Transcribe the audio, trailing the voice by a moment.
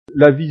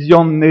La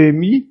vision de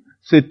Néhémie,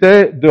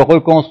 c'était de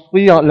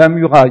reconstruire la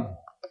muraille.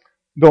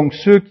 Donc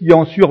ceux qui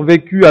ont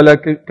survécu à la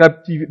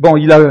captivité,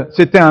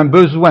 c'était un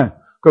besoin.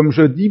 Comme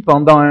je dis,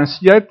 pendant un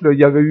siècle, il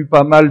y avait eu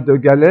pas mal de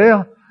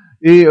galères,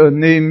 et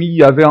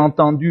Néhémie avait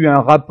entendu un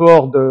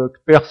rapport de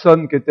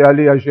personnes qui étaient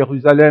allées à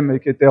Jérusalem et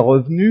qui étaient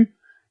revenues,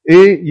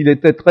 et il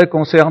était très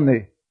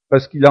concerné,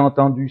 parce qu'il a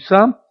entendu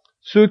ça.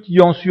 Ceux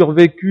qui ont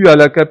survécu à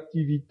la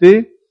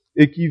captivité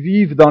et qui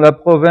vivent dans la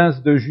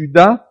province de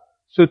Juda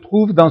se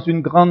trouvent dans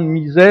une grande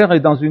misère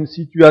et dans une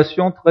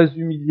situation très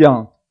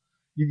humiliante.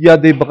 Il y a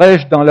des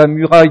brèches dans la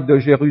muraille de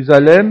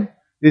Jérusalem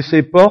et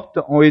ses portes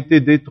ont été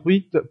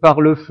détruites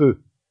par le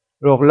feu.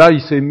 Alors là,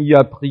 il s'est mis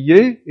à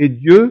prier et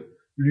Dieu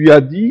lui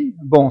a dit,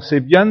 c'est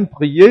bien de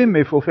prier, mais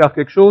il faut faire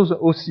quelque chose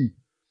aussi.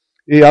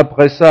 Et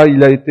après ça,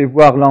 il a été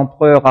voir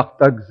l'empereur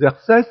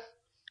Artaxerxès,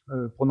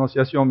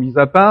 prononciation mise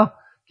à part,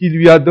 qui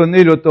lui a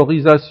donné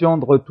l'autorisation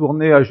de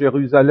retourner à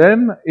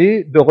Jérusalem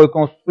et de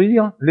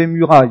reconstruire les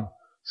murailles.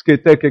 Ce qui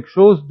était quelque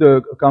chose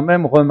de quand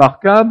même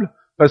remarquable,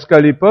 parce qu'à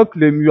l'époque,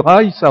 les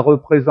murailles, ça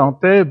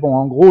représentait,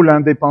 en gros,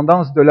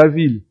 l'indépendance de la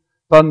ville.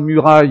 Pas de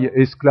muraille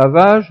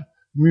esclavage,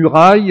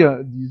 muraille,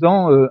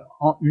 disons,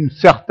 une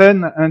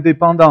certaine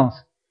indépendance.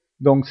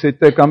 Donc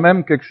c'était quand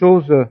même quelque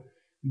chose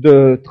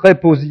de très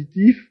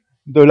positif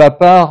de la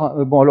part,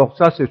 alors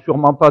ça, c'est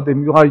sûrement pas des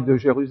murailles de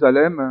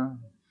Jérusalem,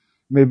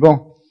 mais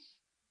bon.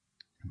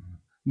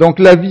 Donc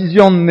la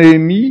vision de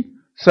Néhémie,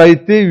 ça a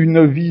été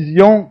une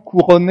vision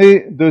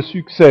couronnée de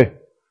succès.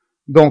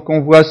 Donc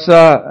on voit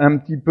ça un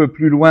petit peu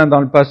plus loin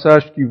dans le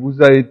passage qui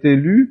vous a été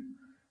lu.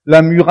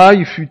 La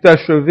muraille fut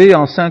achevée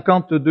en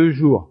 52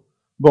 jours.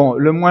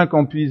 Le moins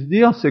qu'on puisse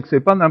dire, c'est que c'est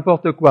pas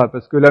n'importe quoi,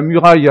 parce que la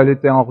muraille, elle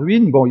était en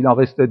ruine, il en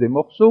restait des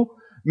morceaux,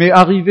 mais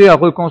arriver à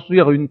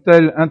reconstruire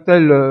un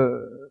tel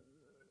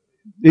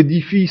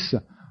édifice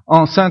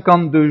en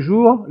 52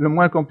 jours, le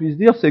moins qu'on puisse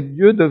dire, c'est que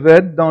Dieu devait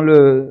être dans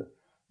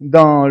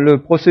le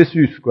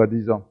processus,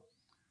 disons.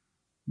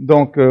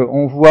 Donc,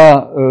 on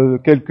voit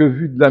quelques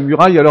vues de la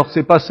muraille. Alors,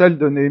 c'est pas celle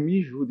de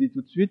Néhémie, je vous dis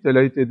tout de suite. Elle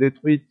a été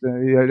détruite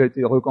et elle a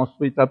été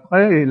reconstruite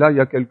après. Et là, il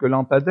y a quelques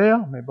lampadaires.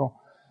 Mais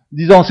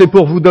disons, c'est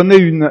pour vous donner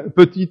une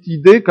petite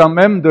idée quand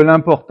même de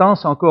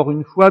l'importance, encore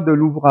une fois, de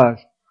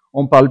l'ouvrage.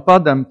 On parle pas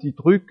d'un petit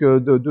truc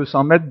de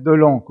 200 mètres de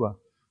long,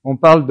 On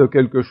parle de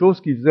quelque chose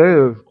qui faisait,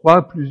 je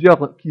crois,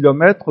 plusieurs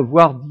kilomètres,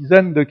 voire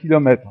dizaines de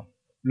kilomètres,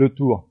 le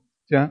tour.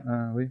 Tiens,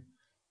 oui.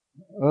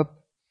 Hop.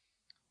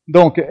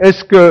 Donc,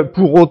 est-ce que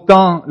pour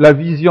autant la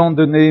vision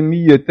de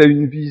Néhémie était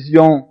une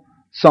vision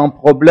sans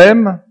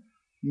problème?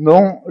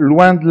 Non,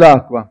 loin de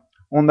là,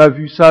 On a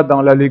vu ça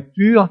dans la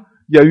lecture,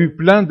 il y a eu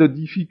plein de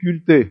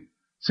difficultés.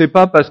 C'est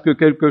pas parce que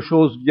quelque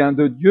chose vient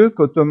de Dieu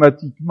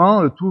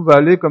qu'automatiquement tout va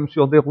aller comme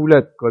sur des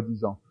roulettes,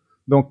 disons.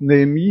 Donc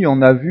Néhémie,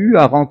 on a vu,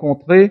 a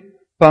rencontré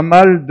pas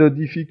mal de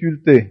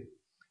difficultés.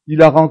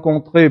 Il a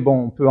rencontré,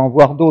 on peut en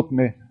voir d'autres,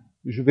 mais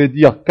je vais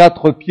dire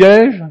 4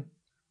 pièges.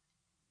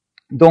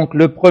 Donc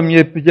le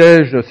premier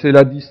piège, c'est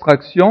la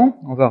distraction.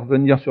 On va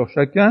revenir sur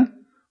chacun.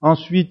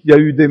 Ensuite, il y a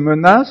eu des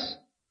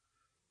menaces.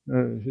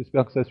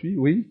 J'espère que ça suit,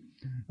 oui.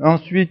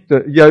 Ensuite,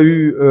 il y a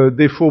eu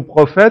des faux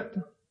prophètes.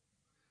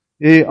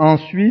 Et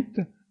ensuite,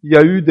 il y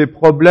a eu des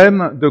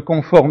problèmes de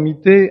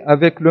conformité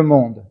avec le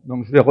monde.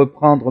 Donc je vais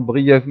reprendre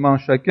brièvement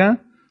chacun.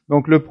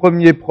 Donc le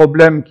premier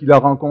problème qu'il a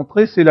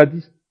rencontré, c'est la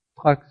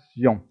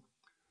distraction.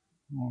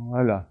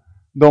 Voilà.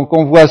 Donc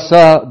on voit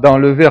ça dans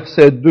le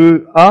verset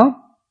 2a.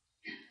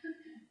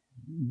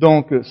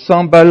 Donc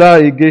Sambala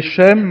et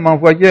Geshem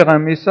m'envoyèrent un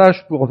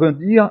message pour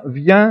venir,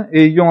 viens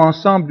et ayons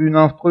ensemble une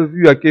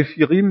entrevue à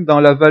Képhirim dans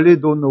la vallée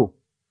d'Ono.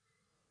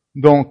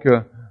 Donc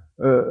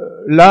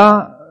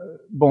là,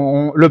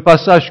 le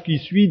passage qui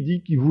suit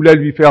dit qu'il voulait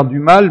lui faire du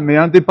mal, mais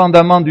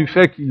indépendamment du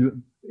fait qu'il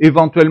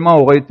éventuellement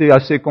aurait été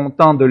assez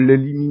content de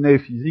l'éliminer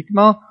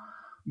physiquement,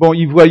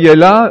 il voyait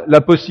là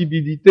la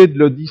possibilité de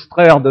le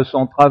distraire de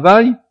son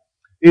travail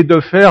et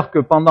de faire que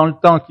pendant le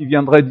temps qu'il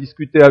viendrait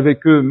discuter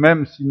avec eux,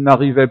 même s'il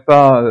n'arrivait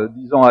pas,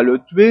 disons, à le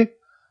tuer,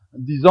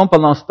 disons,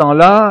 pendant ce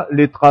temps-là,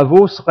 les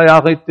travaux seraient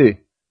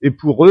arrêtés. Et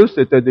pour eux,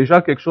 c'était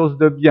déjà quelque chose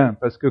de bien,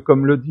 parce que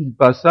comme le dit le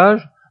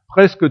passage,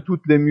 presque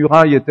toutes les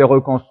murailles étaient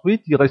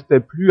reconstruites, il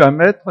restait plus à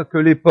mettre que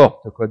les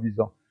portes,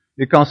 disons.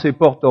 Et quand ces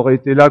portes auraient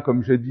été là,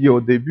 comme j'ai dit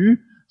au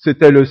début,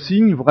 c'était le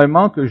signe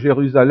vraiment que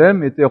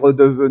Jérusalem était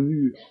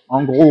redevenue,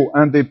 en gros,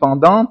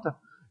 indépendante,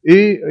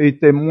 et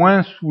était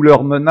moins sous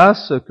leur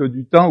menace que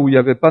du temps où il n'y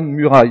avait pas de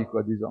muraille,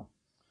 disons.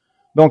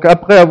 Donc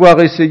après avoir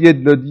essayé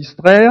de le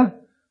distraire,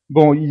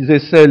 ils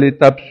essaient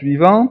l'étape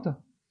suivante,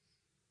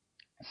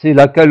 c'est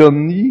la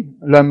calomnie,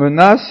 la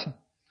menace.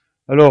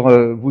 Alors,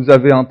 vous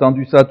avez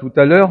entendu ça tout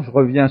à l'heure, je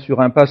reviens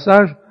sur un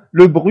passage.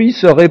 Le bruit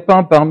se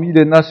répand parmi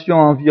les nations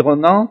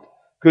environnantes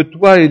que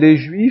toi et les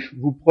Juifs,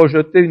 vous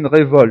projetez une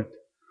révolte.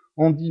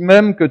 On dit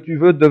même que tu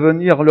veux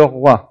devenir leur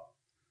roi.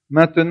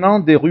 Maintenant,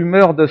 des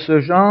rumeurs de ce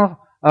genre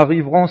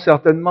arriveront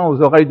certainement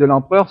aux oreilles de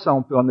l'empereur, ça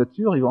on peut en être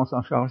sûr, ils vont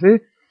s'en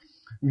charger.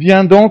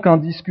 Viens donc en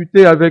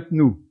discuter avec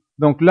nous.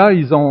 Donc là,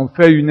 ils ont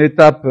fait une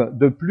étape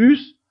de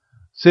plus,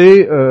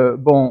 c'est,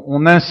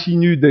 on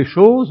insinue des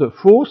choses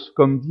fausses,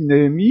 comme dit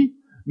Néhémie,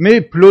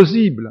 mais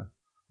plausibles.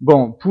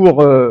 Bon,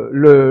 pour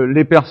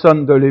les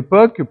personnes de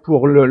l'époque,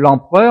 pour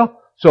l'empereur,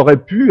 ça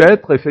aurait pu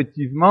être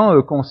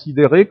effectivement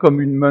considéré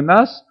comme une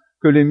menace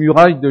que les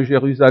murailles de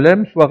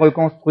Jérusalem soient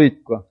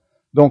reconstruites, quoi.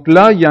 Donc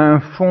là, il y a un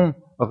fond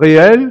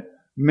réel,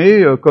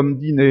 mais comme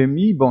dit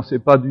Néhémie,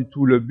 c'est pas du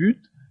tout le but,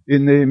 et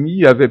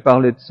Néhémie avait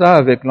parlé de ça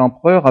avec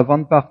l'empereur avant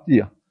de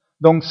partir.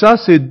 Donc ça,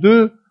 c'est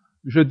deux,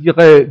 je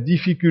dirais,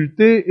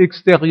 difficultés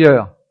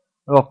extérieures.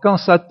 Alors quand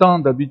Satan,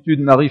 d'habitude,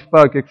 n'arrive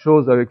pas à quelque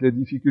chose avec les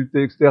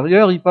difficultés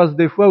extérieures, il passe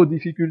des fois aux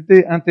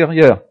difficultés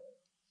intérieures.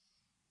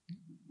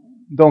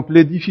 Donc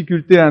les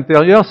difficultés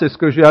intérieures, c'est ce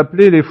que j'ai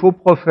appelé les faux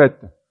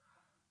prophètes.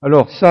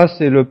 Alors ça,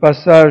 c'est le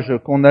passage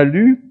qu'on a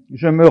lu.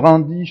 Je me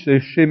rendis chez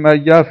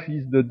Shemaïa,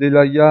 fils de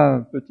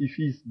Délaya,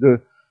 petit-fils de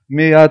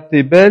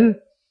Méatébel,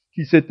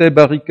 qui s'était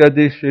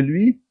barricadé chez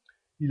lui.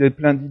 Il est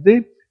plein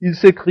d'idées. Il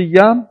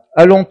s'écria, «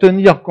 Allons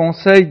tenir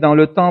conseil dans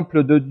le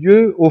temple de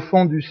Dieu, au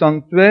fond du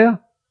sanctuaire,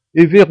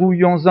 et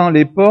verrouillons-en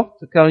les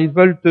portes, car ils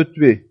veulent te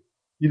tuer.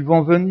 Ils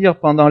vont venir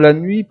pendant la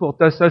nuit pour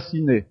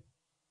t'assassiner. »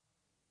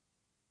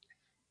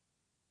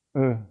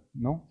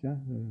 Non, tiens,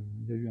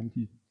 il y a eu un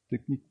petit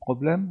technique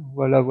problème.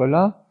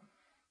 Voilà.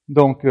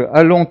 Donc,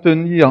 allons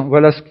tenir,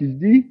 voilà ce qu'il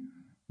dit.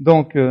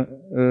 Donc,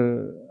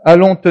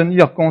 allons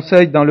tenir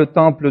conseil dans le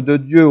temple de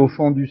Dieu au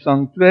fond du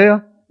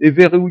sanctuaire et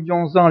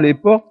verrouillons-en les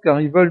portes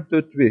car ils veulent te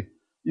tuer.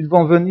 Ils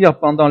vont venir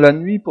pendant la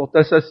nuit pour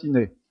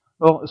t'assassiner.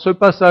 Or, ce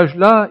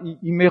passage-là,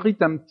 il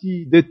mérite un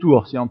petit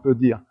détour, si on peut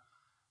dire.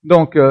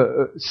 Donc,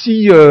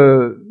 si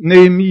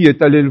Néhémie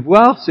est allé le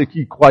voir, c'est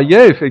qu'il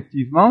croyait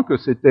effectivement que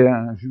c'était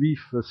un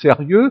juif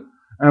sérieux,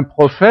 un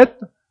prophète,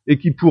 et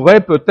qui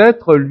pourrait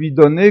peut-être lui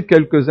donner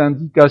quelques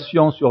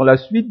indications sur la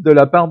suite de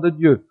la part de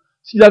Dieu.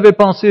 S'il avait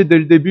pensé dès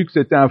le début que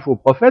c'était un faux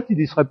prophète, il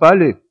n'y serait pas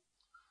allé.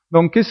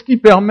 Donc, qu'est-ce qui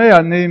permet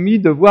à Néhémie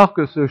de voir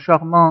que ce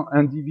charmant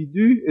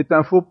individu est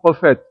un faux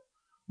prophète?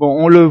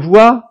 On le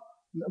voit.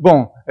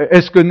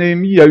 Est-ce que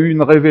Néhémie a eu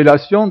une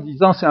révélation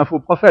disant c'est un faux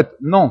prophète?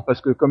 Non,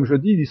 parce que comme je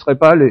dis, il n'y serait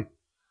pas allé.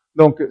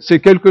 Donc c'est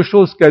quelque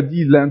chose qu'a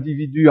dit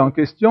l'individu en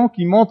question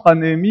qui montre à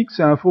Néhémie que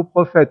c'est un faux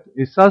prophète.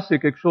 Et ça, c'est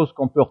quelque chose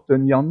qu'on peut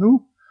retenir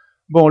nous.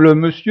 Le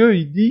monsieur,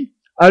 il dit,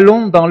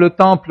 allons dans le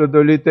temple de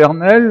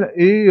l'Éternel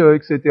et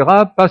etc.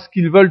 parce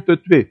qu'ils veulent te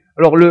tuer.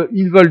 Alors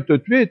ils veulent te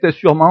tuer était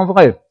sûrement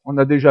vrai. On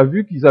a déjà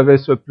vu qu'ils avaient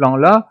ce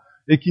plan-là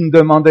et qu'ils ne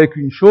demandaient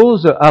qu'une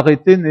chose,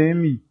 arrêter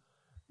Néhémie.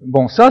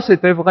 Ça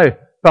c'était vrai.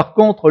 Par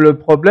contre, le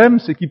problème,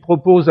 c'est qu'il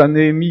propose à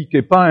Néhémie, qui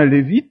n'est pas un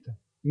lévite,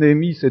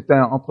 Néhémie c'est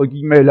un, entre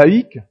guillemets,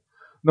 laïc,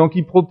 donc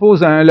il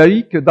propose à un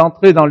laïc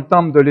d'entrer dans le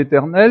temple de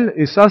l'Éternel,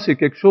 et ça c'est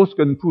quelque chose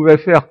que ne pouvaient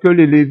faire que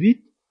les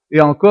lévites,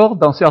 et encore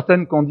dans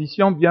certaines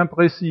conditions bien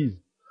précises.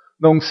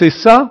 Donc c'est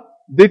ça,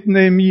 dès que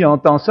Néhémie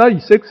entend ça,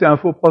 il sait que c'est un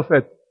faux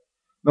prophète.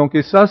 Donc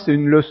et ça c'est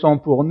une leçon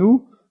pour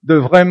nous, de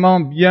vraiment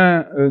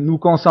bien nous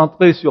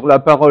concentrer sur la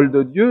parole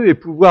de Dieu, et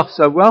pouvoir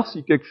savoir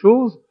si quelque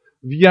chose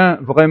vient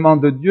vraiment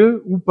de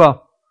Dieu ou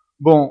pas.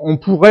 On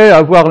pourrait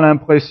avoir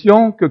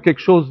l'impression que quelque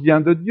chose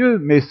vient de Dieu,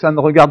 mais ça ne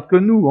regarde que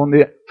nous, on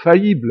est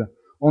faillible.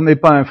 On n'est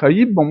pas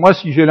infaillible. Moi,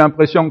 si j'ai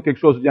l'impression que quelque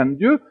chose vient de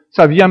Dieu,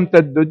 ça vient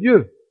peut-être de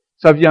Dieu.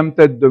 Ça vient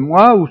peut-être de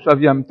moi, ou ça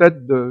vient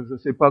peut-être de je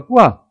sais pas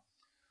quoi.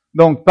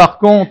 Donc, par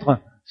contre,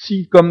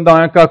 si, comme dans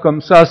un cas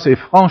comme ça, c'est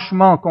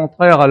franchement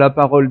contraire à la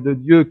parole de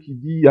Dieu qui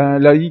dit à un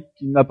laïc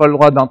qu'il n'a pas le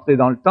droit d'entrer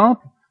dans le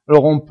temple,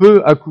 alors on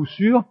peut, à coup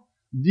sûr,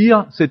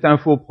 dire c'est un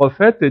faux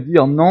prophète et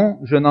dire non,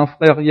 je n'en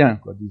ferai rien,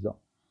 disant.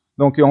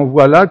 Donc, et on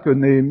voit là que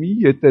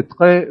Néhémie était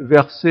très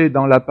versé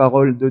dans la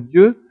parole de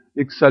Dieu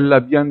et que ça l'a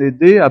bien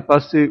aidé à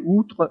passer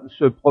outre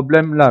ce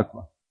problème-là,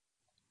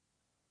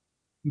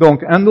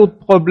 Donc, un autre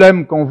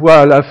problème qu'on voit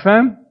à la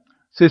fin,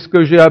 c'est ce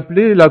que j'ai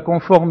appelé la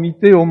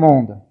conformité au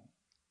monde.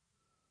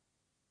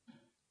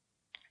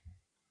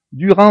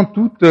 Durant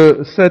toute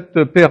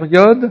cette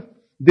période,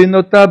 des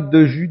notables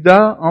de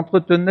Juda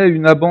entretenaient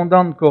une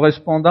abondante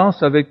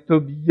correspondance avec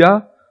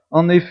Tobia.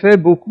 En effet,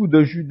 beaucoup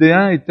de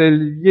Judéens étaient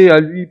liés à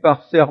lui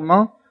par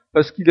serment,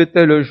 parce qu'il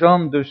était le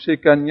gendre de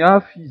Shekania,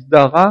 fils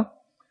d'Ara,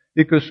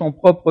 et que son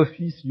propre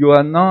fils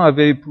Yohanan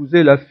avait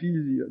épousé la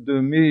fille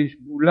de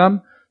Meshboulam,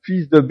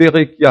 fils de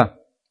Bérékia.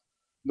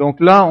 Donc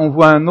là, on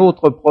voit un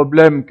autre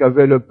problème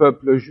qu'avait le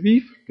peuple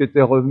juif, qui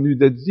était revenu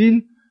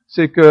d'exil,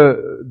 c'est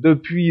que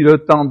depuis le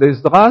temps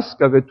d'Esdras,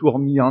 qui avait tout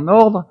remis en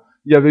ordre,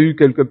 il y avait eu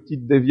quelques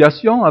petites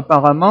déviations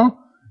apparemment,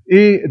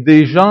 et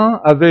des gens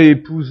avaient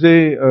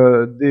épousé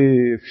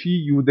des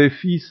filles ou des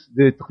fils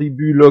des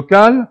tribus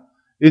locales,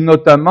 et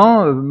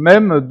notamment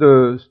même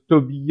de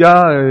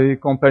Tobia et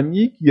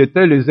compagnie, qui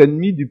étaient les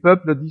ennemis du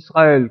peuple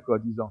d'Israël,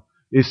 disons.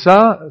 Et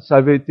ça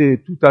avait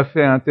été tout à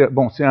fait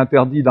c'est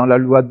interdit dans la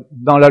loi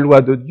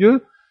de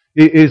Dieu,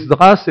 et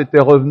Esdras était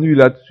revenu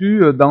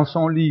là-dessus dans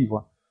son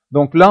livre.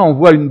 Donc là, on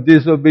voit une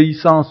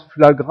désobéissance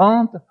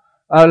flagrante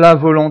à la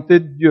volonté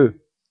de Dieu.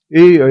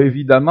 Et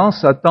évidemment,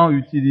 Satan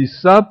utilise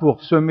ça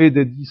pour semer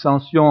des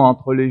dissensions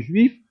entre les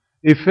Juifs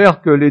et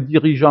faire que les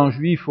dirigeants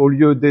juifs, au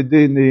lieu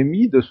d'aider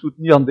Néhémie, de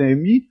soutenir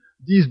Néhémie,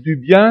 disent du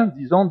bien,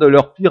 disons, de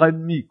leur pire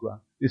ennemi,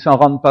 et s'en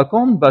rendent pas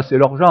compte, c'est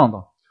leur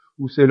gendre,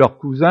 ou c'est leur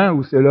cousin,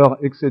 ou c'est leur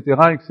etc.,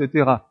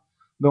 etc.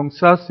 Donc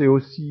ça, c'est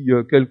aussi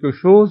quelque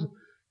chose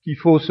qu'il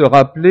faut se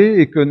rappeler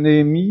et que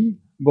Néhémie,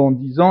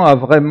 disons, a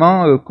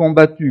vraiment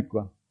combattu,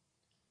 quoi.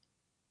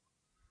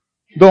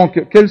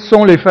 Donc, quels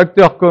sont les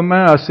facteurs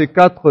communs à ces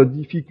 4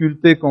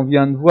 difficultés qu'on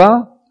vient de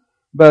voir?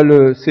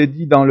 C'est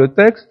dit dans le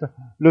texte,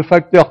 le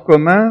facteur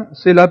commun,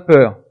 c'est la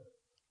peur.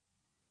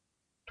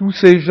 Tous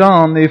ces gens,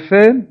 en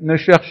effet, ne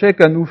cherchaient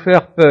qu'à nous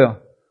faire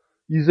peur.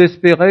 Ils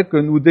espéraient que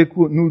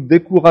nous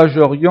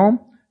découragerions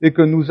et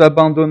que nous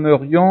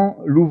abandonnerions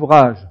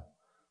l'ouvrage.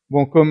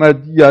 Comme a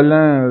dit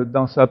Alain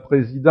dans sa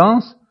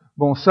présidence,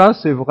 ça,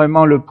 c'est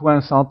vraiment le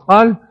point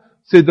central,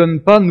 c'est de ne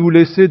pas nous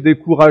laisser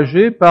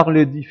décourager par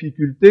les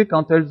difficultés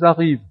quand elles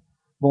arrivent.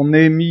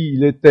 Néhémie,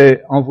 il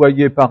était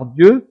envoyé par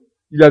Dieu,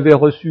 il avait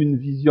reçu une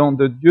vision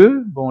de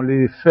Dieu,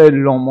 les faits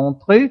l'ont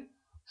montré,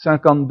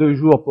 52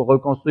 jours pour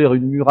reconstruire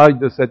une muraille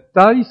de cette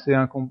taille,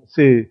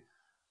 c'est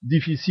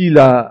difficile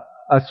à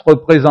se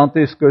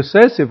représenter ce que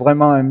c'est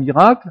vraiment un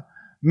miracle,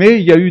 mais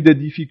il y a eu des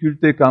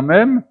difficultés quand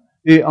même,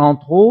 et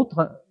entre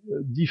autres,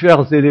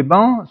 divers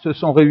éléments se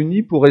sont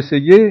réunis pour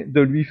essayer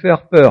de lui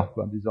faire peur,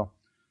 disons.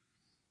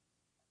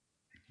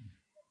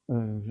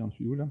 J'en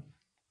suis où là?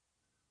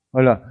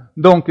 Voilà.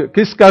 Donc,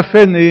 qu'est-ce qu'a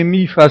fait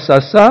Néhémie face à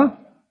ça?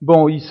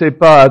 Il s'est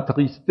pas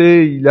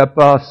attristé, il n'a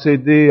pas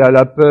cédé à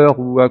la peur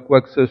ou à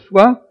quoi que ce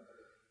soit.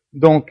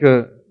 Donc,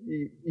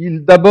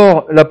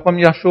 d'abord, la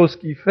première chose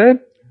qu'il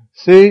fait,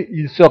 c'est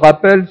il se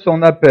rappelle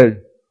son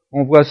appel.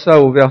 On voit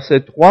ça au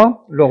verset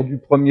 3, lors du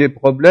premier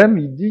problème,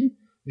 il dit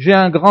 « J'ai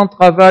un grand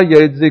travail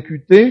à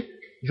exécuter,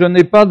 je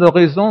n'ai pas de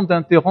raison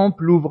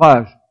d'interrompre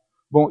l'ouvrage. »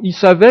 Il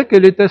savait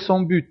quel était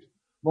son but.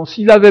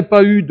 S'il n'avait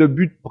pas eu de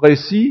but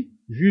précis,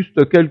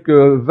 juste quelques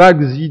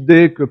vagues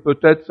idées que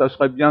peut-être ça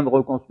serait bien de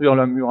reconstruire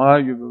la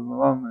muraille,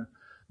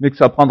 mais que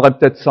ça prendrait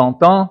peut-être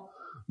 100 ans,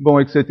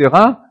 etc.,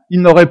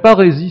 il n'aurait pas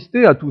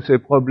résisté à tous ces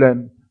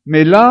problèmes.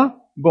 Mais là,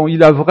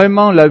 il a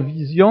vraiment la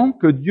vision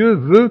que Dieu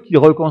veut qu'il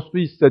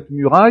reconstruise cette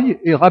muraille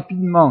et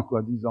rapidement,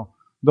 disons.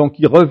 Donc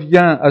il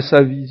revient à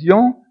sa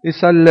vision et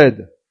ça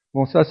l'aide.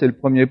 Ça c'est le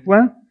premier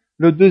point.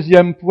 Le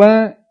deuxième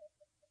point,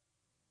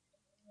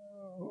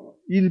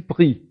 il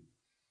prie.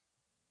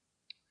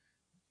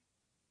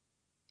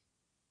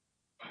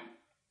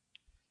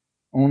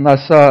 On a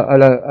ça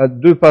à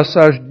 2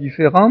 passages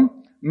différents.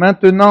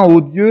 Maintenant,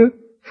 ô Dieu,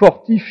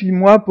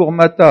 fortifie-moi pour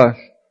ma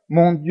tâche.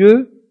 Mon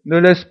Dieu, ne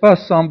laisse pas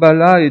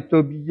Sambala et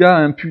Tobia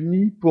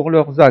impunis pour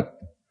leurs actes.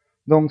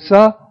 Donc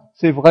ça,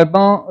 c'est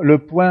vraiment le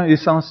point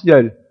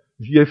essentiel.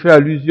 J'y ai fait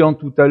allusion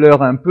tout à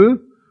l'heure un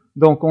peu.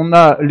 Donc on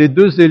a les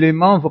 2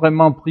 éléments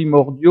vraiment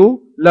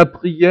primordiaux, la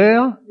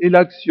prière et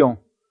l'action.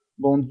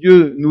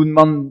 Dieu nous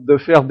demande de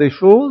faire des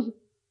choses,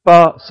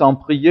 pas sans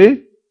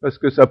prier, parce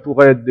que ça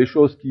pourrait être des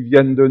choses qui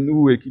viennent de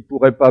nous et qui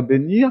pourraient pas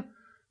bénir,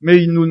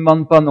 mais il nous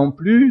demande pas non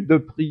plus de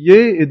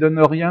prier et de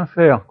ne rien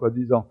faire,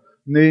 disons.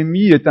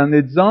 Néhémie est un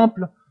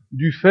exemple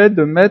du fait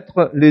de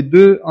mettre les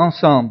 2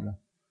 ensemble.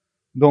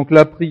 Donc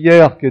la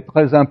prière qui est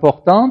très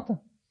importante,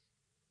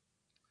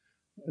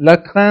 la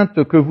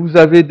crainte que vous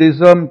avez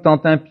des hommes tend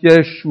un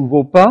piège sous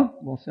vos pas,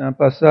 c'est un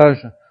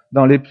passage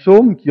dans les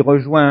psaumes qui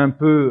rejoint un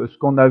peu ce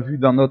qu'on a vu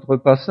dans notre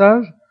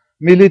passage,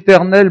 mais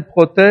l'Éternel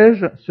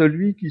protège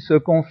celui qui se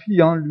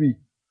confie en lui.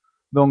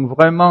 Donc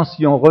vraiment,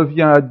 si on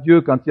revient à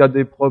Dieu quand il y a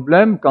des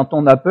problèmes, quand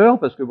on a peur,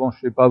 parce que je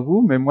sais pas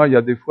vous, mais moi il y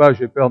a des fois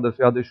j'ai peur de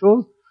faire des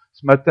choses.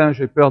 Ce matin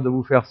j'ai peur de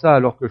vous faire ça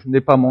alors que je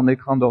n'ai pas mon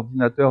écran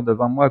d'ordinateur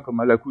devant moi comme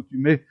à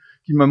l'accoutumée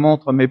qui me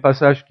montre mes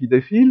passages qui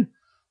défilent.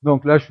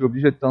 Donc là je suis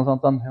obligé de temps en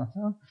temps de faire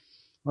ça.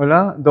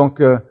 Voilà.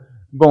 Donc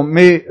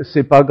mais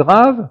c'est pas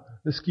grave.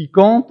 Ce qui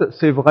compte,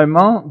 c'est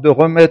vraiment de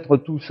remettre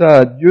tout ça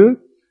à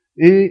Dieu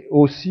et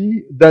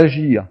aussi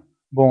d'agir.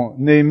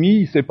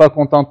 Néhémie, il s'est pas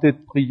contenté de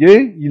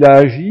prier, il a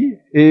agi,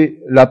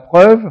 et la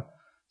preuve,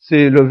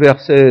 c'est le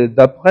verset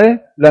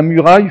d'après, la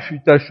muraille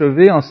fut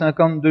achevée en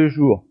 52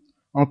 jours.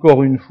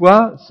 Encore une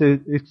fois,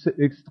 c'est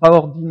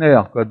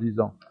extraordinaire,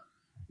 disons.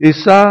 Et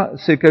ça,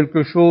 c'est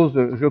quelque chose,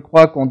 je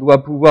crois, qu'on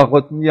doit pouvoir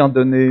retenir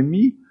de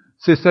Néhémie,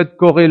 c'est cette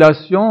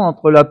corrélation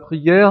entre la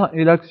prière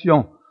et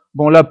l'action.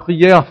 La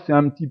prière, c'est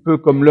un petit peu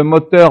comme le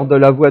moteur de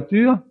la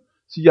voiture.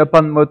 S'il n'y a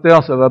pas de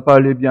moteur, ça va pas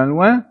aller bien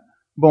loin.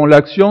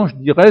 L'action, je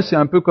dirais, c'est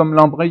un peu comme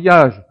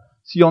l'embrayage.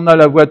 Si on a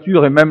la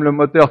voiture et même le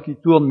moteur qui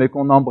tourne mais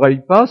qu'on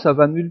n'embraye pas, ça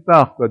va nulle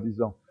part,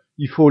 disons.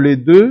 Il faut les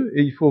 2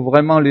 et il faut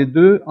vraiment les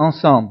 2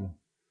 ensemble.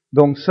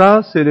 Donc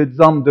ça, c'est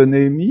l'exemple de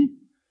Néhémie.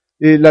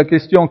 Et la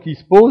question qui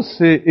se pose,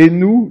 c'est, et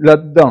nous,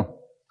 là-dedans?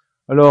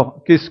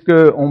 Alors, qu'est-ce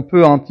qu'on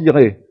peut en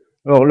tirer?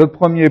 Alors, le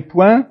premier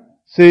point,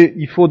 c'est,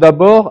 il faut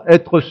d'abord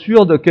être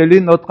sûr de quel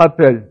est notre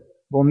appel.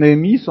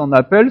 Néhémie, son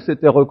appel,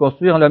 c'était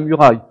reconstruire la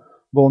muraille.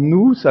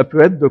 Nous, ça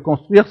peut être de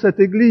construire cette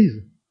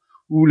église,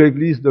 ou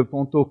l'église de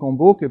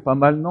Ponto-Combo, qui est pas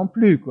mal non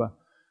plus,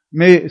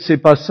 Mais c'est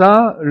pas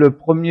ça le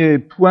premier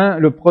point,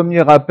 le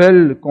premier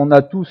appel qu'on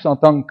a tous en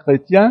tant que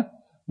chrétiens.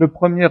 Le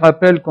premier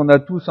appel qu'on a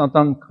tous en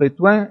tant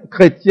que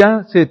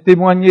chrétiens, c'est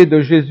témoigner de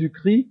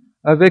Jésus-Christ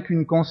avec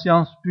une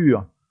conscience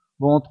pure.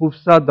 On trouve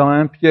ça dans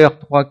 1 Pierre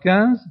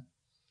 3,15.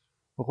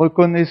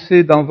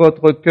 reconnaissez dans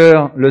votre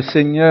cœur le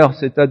Seigneur,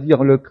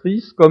 c'est-à-dire le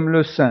Christ, comme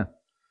le Saint.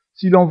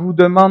 Si l'on vous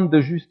demande de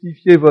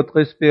justifier votre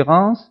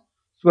espérance,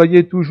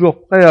 soyez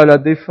toujours prêts à la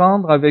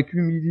défendre avec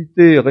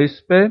humilité et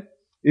respect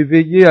et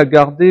veillez à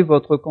garder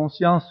votre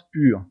conscience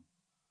pure.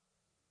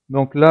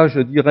 Donc là,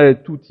 je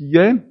dirais, tout y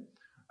est.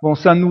 Bon,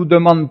 ça ne nous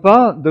demande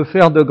pas de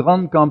faire de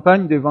grandes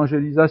campagnes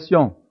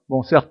d'évangélisation.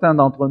 Bon, certains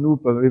d'entre nous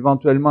peuvent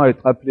éventuellement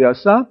être appelés à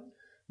ça.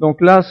 Donc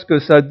là, ce que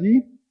ça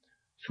dit,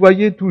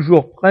 soyez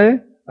toujours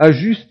prêts à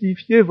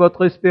justifier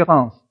votre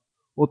espérance.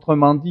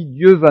 Autrement dit,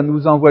 Dieu va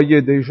nous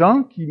envoyer des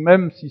gens qui,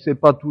 même si c'est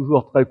pas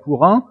toujours très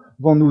courant,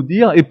 vont nous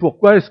dire « Et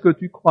pourquoi est-ce que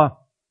tu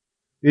crois ?»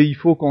 Et il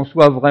faut qu'on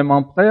soit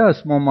vraiment prêt à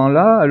ce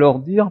moment-là à leur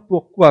dire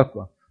pourquoi,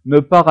 quoi.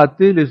 Ne pas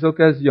rater les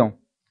occasions.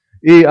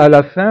 Et à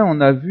la fin, on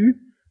a vu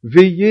 «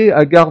 Veillez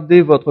à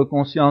garder votre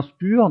conscience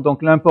pure »,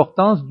 donc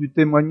l'importance du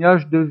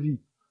témoignage de vie.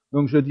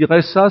 Donc je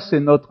dirais ça,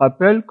 c'est notre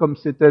appel, comme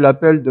c'était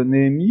l'appel de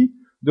Néhémie,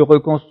 de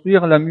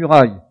reconstruire la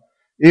muraille.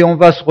 Et on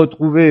va se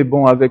retrouver,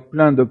 avec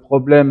plein de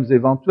problèmes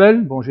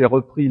éventuels. Bon, j'ai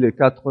repris les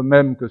 4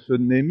 mêmes que ceux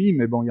de Néhémie,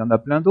 mais il y en a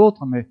plein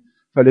d'autres, mais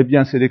il fallait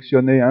bien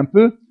sélectionner un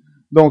peu.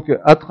 Donc,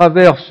 à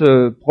travers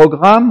ce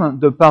programme,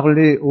 de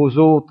parler aux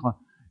autres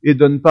et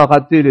de ne pas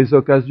rater les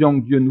occasions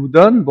que Dieu nous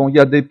donne, il y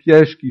a des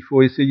pièges qu'il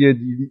faut essayer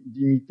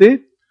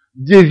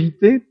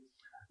d'éviter,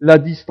 la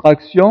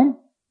distraction,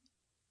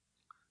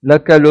 la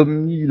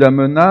calomnie, la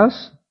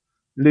menace,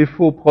 les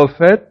faux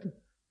prophètes,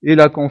 et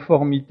la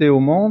conformité au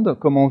monde,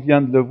 comme on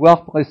vient de le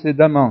voir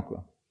précédemment,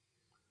 quoi.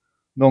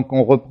 Donc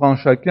on reprend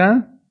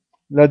chacun.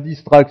 La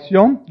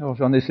distraction, alors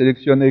j'en ai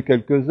sélectionné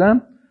quelques-uns.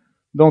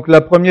 Donc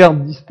la première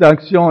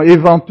distraction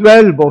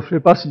éventuelle, je sais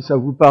pas si ça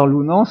vous parle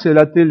ou non, c'est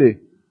la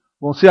télé.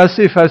 Bon, c'est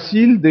assez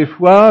facile des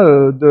fois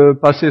de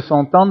passer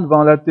son temps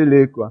devant la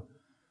télé, quoi.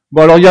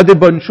 Bon, alors il y a des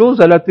bonnes choses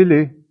à la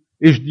télé.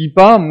 Et je dis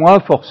pas, moi,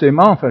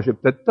 forcément, j'ai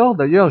peut-être tort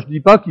d'ailleurs, je dis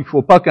pas qu'il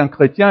faut pas qu'un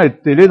chrétien ait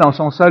de télé dans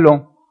son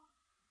salon.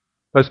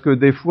 Parce que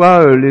des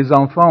fois, les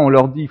enfants, on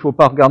leur dit il faut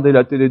pas regarder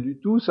la télé du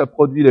tout, ça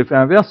produit l'effet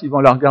inverse, ils vont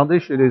la regarder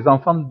chez les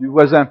enfants du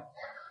voisin.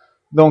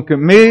 Donc,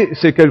 mais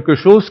c'est quelque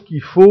chose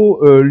qu'il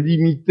faut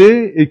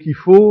limiter et qu'il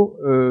faut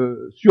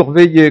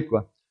surveiller,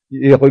 quoi.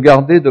 Et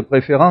regarder de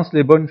préférence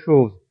les bonnes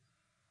choses.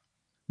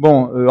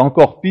 Bon,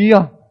 encore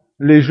pire,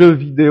 les jeux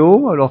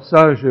vidéo. Alors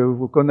ça, je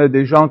vous connais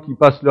des gens qui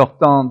passent leur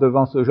temps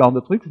devant ce genre de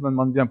trucs. Je me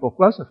demande bien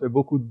pourquoi, ça fait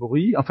beaucoup de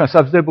bruit. Enfin,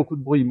 ça faisait beaucoup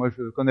de bruit. Moi,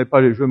 je connais pas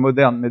les jeux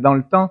modernes, mais dans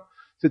le temps,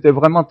 c'était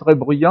vraiment très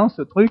bruyant,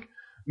 ce truc.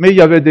 Mais il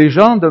y avait des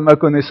gens de ma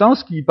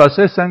connaissance qui y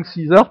passaient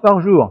 5-6 heures par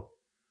jour.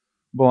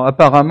 Bon,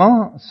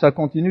 apparemment, ça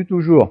continue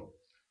toujours.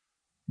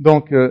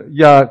 Donc, il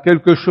y a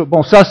quelque chose...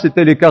 Bon, ça,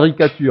 c'était les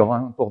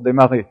caricatures, pour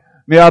démarrer.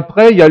 Mais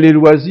après, il y a les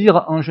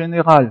loisirs en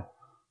général.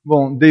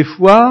 Bon, des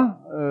fois...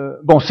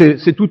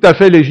 c'est tout à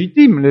fait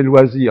légitime, les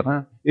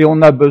loisirs. Et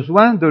on a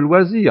besoin de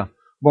loisirs.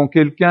 Bon,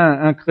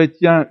 un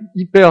chrétien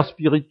hyper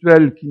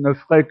spirituel qui ne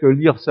ferait que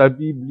lire sa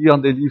Bible, lire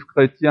des livres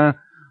chrétiens,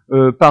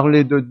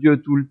 parler de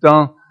Dieu tout le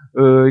temps,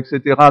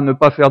 etc., ne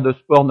pas faire de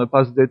sport, ne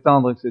pas se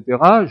détendre, etc.,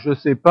 je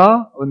sais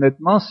pas,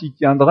 honnêtement, s'il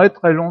tiendrait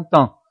très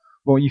longtemps.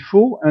 Bon, il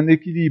faut un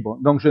équilibre.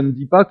 Donc je ne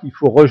dis pas qu'il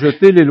faut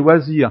rejeter les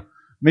loisirs,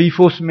 mais il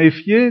faut se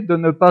méfier de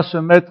ne pas se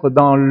mettre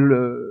dans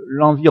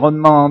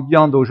l'environnement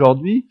ambiant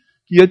d'aujourd'hui,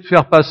 qui est de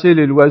faire passer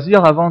les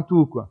loisirs avant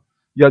tout, quoi.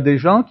 Il y a des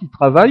gens qui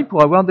travaillent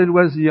pour avoir des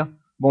loisirs.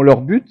 Bon,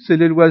 leur but, c'est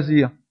les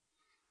loisirs.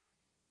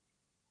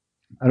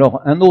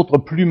 Alors, un autre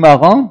plus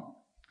marrant,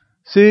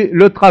 c'est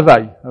le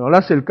travail. Alors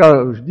là, c'est le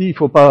cas, je dis, il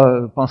faut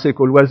pas penser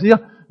qu'aux loisirs,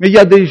 mais il y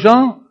a des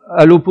gens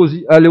à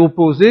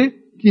l'opposé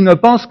qui ne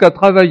pensent qu'à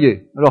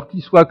travailler, alors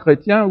qu'ils soient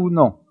chrétiens ou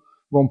non.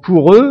 Bon,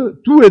 pour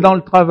eux, tout est dans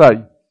le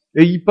travail.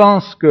 Et ils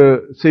pensent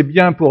que c'est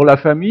bien pour la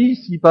famille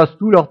s'ils passent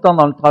tout leur temps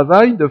dans le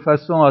travail, de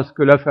façon à ce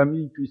que la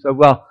famille puisse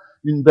avoir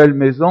une belle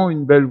maison,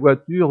 une belle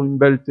voiture, une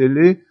belle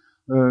télé,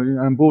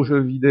 un beau jeu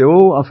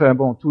vidéo,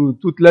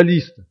 toute la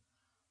liste.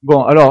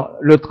 Bon, alors,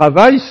 le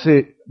travail,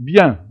 c'est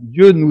bien.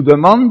 Dieu nous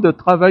demande de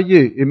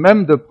travailler, et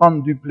même de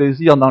prendre du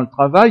plaisir dans le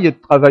travail, et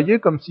de travailler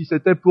comme si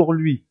c'était pour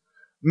lui.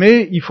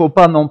 Mais il faut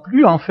pas non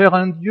plus en faire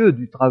un Dieu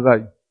du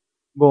travail.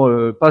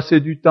 Bon, passer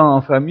du temps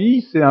en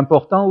famille, c'est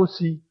important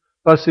aussi.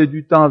 Passer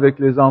du temps avec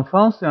les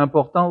enfants, c'est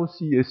important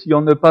aussi. Et si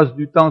on ne passe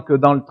du temps que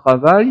dans le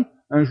travail,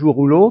 un jour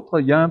ou l'autre,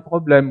 il y a un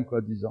problème,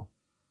 quoi, disons.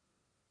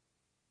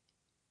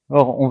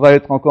 Or, on va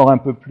être encore un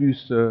peu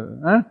plus...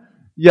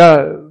 Il y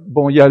a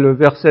le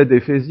verset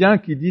d'Éphésiens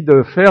qui dit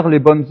de faire les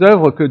bonnes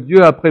œuvres que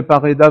Dieu a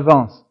préparées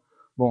d'avance.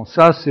 Bon,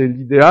 ça c'est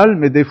l'idéal,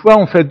 mais des fois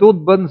on fait d'autres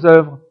bonnes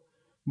œuvres.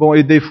 Bon,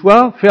 et des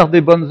fois, faire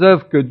des bonnes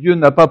œuvres que Dieu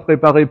n'a pas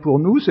préparées pour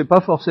nous, c'est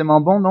pas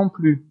forcément bon non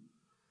plus.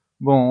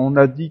 Bon, on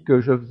a dit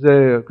que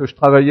je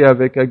travaillais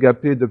avec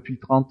Agapé depuis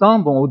 30 ans.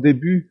 Bon, au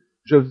début,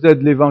 je faisais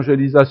de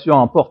l'évangélisation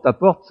en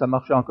porte-à-porte, ça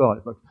marchait encore à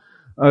l'époque,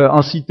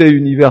 en cité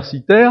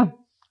universitaire.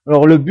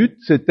 Alors le but,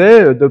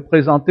 c'était de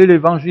présenter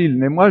l'évangile.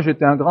 Mais moi,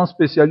 j'étais un grand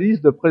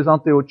spécialiste de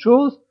présenter autre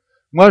chose.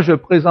 Moi, je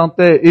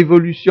présentais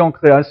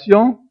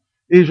évolution-création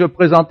et je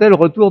présentais le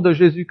retour de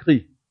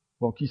Jésus-Christ.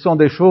 Bon, qui sont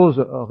des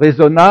choses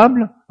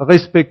raisonnables,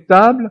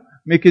 respectables,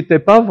 mais qui n'étaient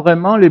pas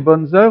vraiment les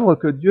bonnes œuvres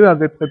que Dieu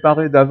avait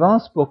préparées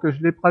d'avance pour que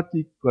je les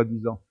pratique,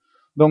 soi-disant.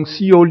 Donc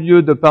si au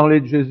lieu de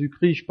parler de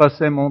Jésus-Christ, je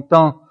passais mon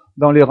temps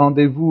dans les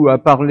rendez-vous à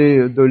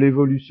parler de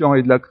l'évolution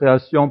et de la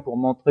création pour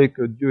montrer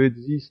que Dieu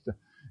existe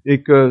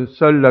et que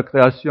seule la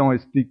création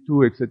explique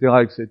tout, etc.,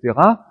 etc.,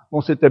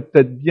 bon, c'était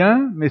peut-être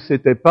bien, mais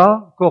c'était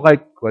pas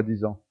correct,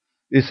 disons.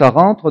 Et ça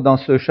rentre dans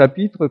ce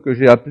chapitre que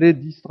j'ai appelé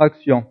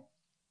distraction,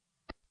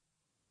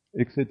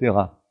 etc.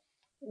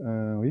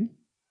 Oui.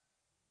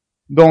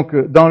 Donc,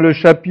 dans le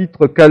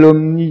chapitre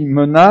calomnie,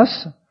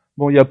 menace,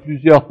 bon, il y a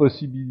plusieurs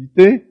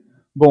possibilités.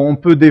 Bon, on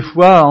peut des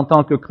fois, en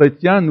tant que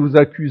chrétien, nous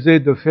accuser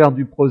de faire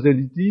du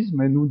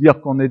prosélytisme et nous dire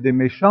qu'on est des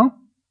méchants.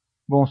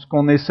 Bon, ce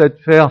qu'on essaie de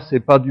faire,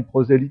 c'est pas du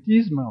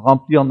prosélytisme,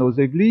 remplir nos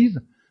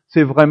églises,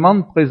 c'est vraiment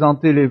de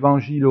présenter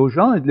l'évangile aux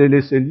gens et de les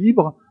laisser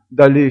libres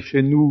d'aller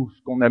chez nous,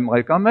 ce qu'on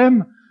aimerait quand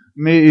même,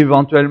 mais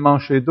éventuellement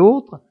chez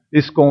d'autres,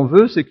 et ce qu'on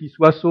veut, c'est qu'ils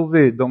soient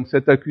sauvés. Donc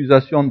cette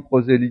accusation de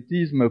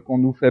prosélytisme qu'on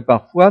nous fait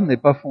parfois n'est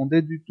pas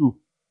fondée du tout.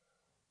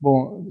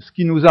 Bon, ce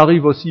qui nous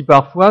arrive aussi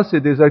parfois,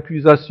 c'est des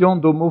accusations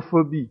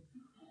d'homophobie.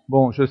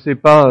 Bon, je ne sais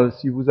pas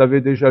si vous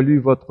avez déjà lu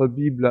votre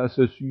Bible à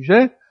ce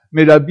sujet,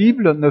 mais la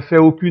Bible ne fait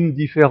aucune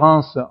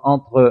différence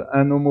entre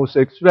un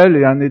homosexuel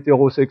et un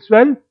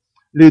hétérosexuel.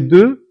 Les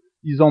deux,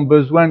 ils ont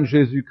besoin de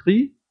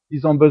Jésus-Christ,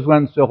 ils ont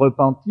besoin de se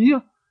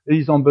repentir et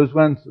ils ont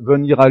besoin de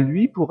venir à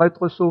lui pour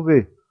être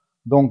sauvés.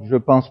 Donc je ne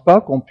pense pas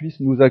qu'on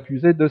puisse nous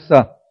accuser de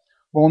ça.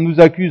 Bon, on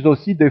nous accuse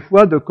aussi des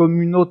fois de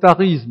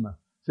communautarisme,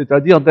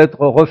 c'est-à-dire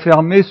d'être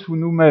refermés sous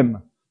nous-mêmes,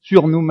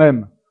 sur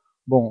nous-mêmes.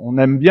 Bon, on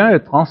aime bien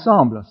être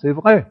ensemble, c'est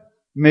vrai.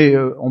 Mais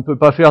on ne peut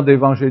pas faire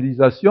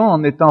d'évangélisation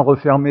en étant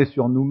refermé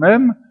sur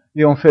nous-mêmes,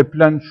 et on fait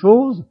plein de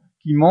choses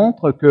qui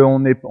montrent qu'on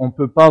ne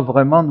peut pas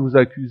vraiment nous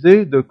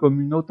accuser de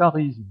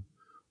communautarisme.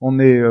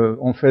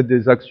 On fait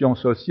des actions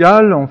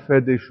sociales, on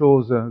fait des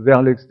choses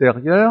vers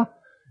l'extérieur,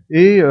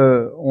 et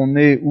on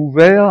est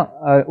ouvert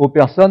aux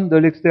personnes de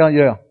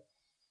l'extérieur.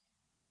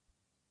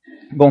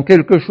 Bon,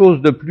 quelque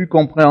chose de plus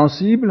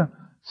compréhensible,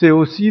 c'est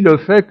aussi le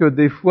fait que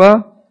des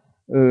fois,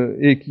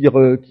 et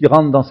qui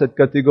rentre dans cette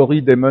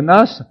catégorie des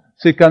menaces,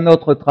 c'est qu'à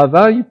notre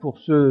travail, pour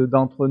ceux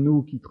d'entre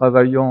nous qui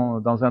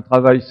travaillons dans un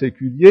travail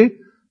séculier,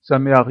 ça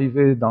m'est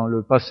arrivé dans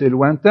le passé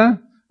lointain,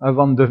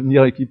 avant de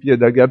devenir équipier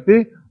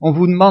d'Agapé, on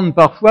vous demande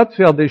parfois de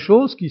faire des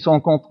choses qui sont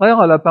contraires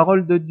à la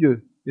parole de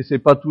Dieu. Et c'est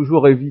pas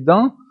toujours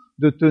évident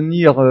de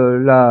tenir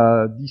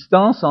la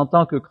distance en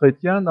tant que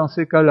chrétien dans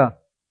ces cas-là.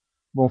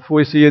 Bon, faut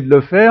essayer de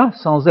le faire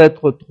sans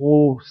être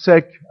trop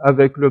sec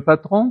avec le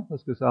patron,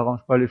 parce que ça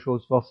arrange pas les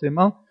choses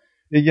forcément.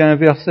 Et il y a un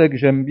verset que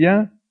j'aime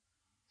bien,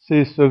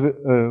 c'est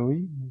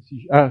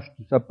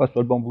je tape pas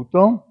sur le bon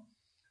bouton.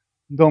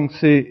 Donc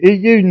c'est «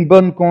 Ayez une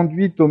bonne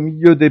conduite au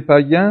milieu des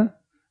païens,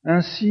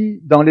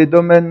 ainsi dans les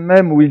domaines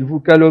mêmes où ils vous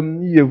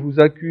calomnient et vous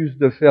accusent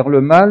de faire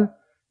le mal,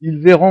 ils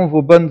verront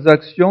vos bonnes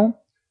actions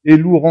et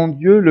loueront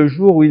Dieu le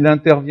jour où il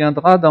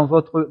interviendra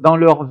dans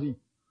leur vie. »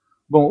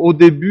 Bon, au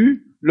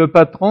début, le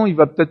patron, il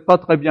va peut-être pas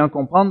très bien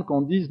comprendre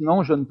qu'on dise «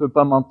 Non, je ne peux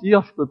pas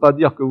mentir, je peux pas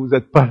dire que vous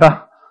n'êtes pas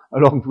là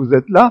alors que vous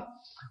êtes là »,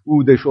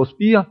 ou des choses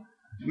pires.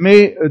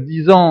 Mais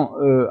disons,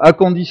 à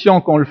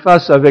condition qu'on le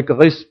fasse avec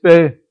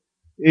respect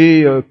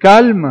et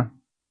calme,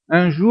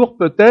 un jour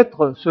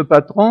peut-être ce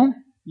patron,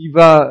 il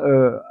va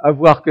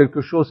avoir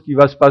quelque chose qui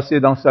va se passer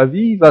dans sa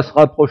vie, il va se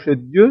rapprocher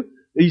de Dieu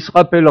et il se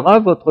rappellera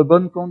votre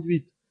bonne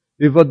conduite.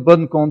 Et votre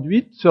bonne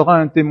conduite sera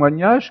un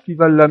témoignage qui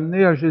va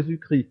l'amener à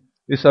Jésus-Christ.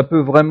 Et ça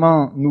peut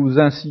vraiment nous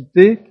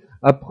inciter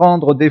à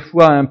prendre des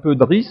fois un peu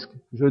de risque,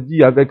 je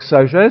dis avec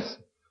sagesse,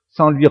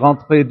 sans lui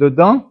rentrer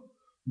dedans,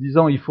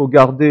 disons il faut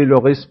garder le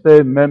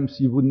respect même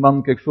s'il vous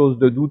demande quelque chose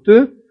de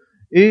douteux,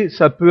 et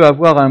ça peut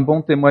avoir un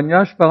bon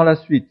témoignage par la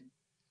suite.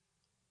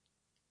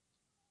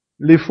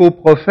 Les faux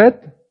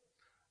prophètes,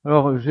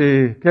 alors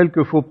j'ai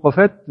quelques faux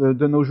prophètes,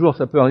 de nos jours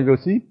ça peut arriver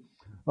aussi.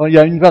 Alors, il y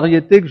a une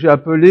variété que j'ai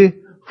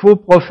appelée faux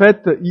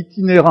prophètes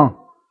itinérants.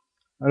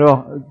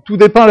 Alors, tout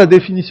dépend de la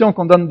définition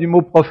qu'on donne du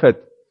mot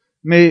prophète.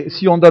 Mais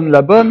si on donne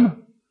la bonne,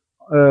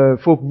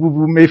 faut que vous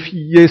vous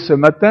méfiez ce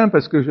matin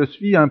parce que je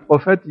suis un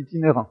prophète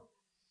itinérant.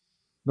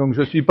 Donc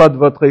je suis pas de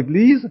votre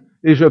église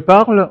et je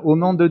parle au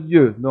nom de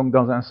Dieu. Donc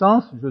dans un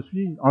sens, je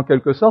suis en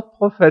quelque sorte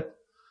prophète.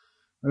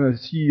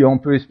 Si on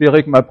peut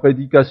espérer que ma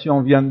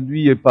prédication vient de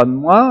lui et pas de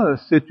moi,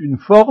 c'est une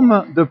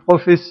forme de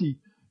prophétie.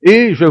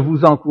 Et je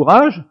vous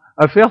encourage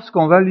à faire ce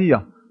qu'on va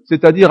lire,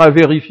 c'est-à-dire à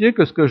vérifier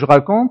que ce que je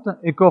raconte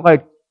est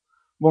correct.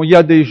 Bon, il y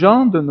a des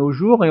gens de nos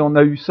jours, et on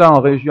a eu ça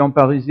en région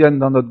parisienne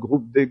dans notre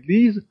groupe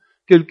d'église,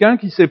 quelqu'un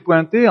qui s'est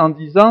pointé en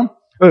disant,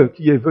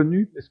 qui est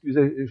venu,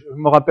 excusez, je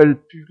me rappelle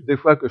plus des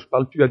fois que je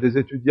parle plus à des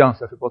étudiants,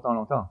 ça fait pourtant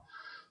longtemps.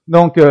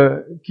 Donc,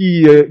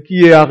 qui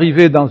est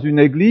arrivé dans une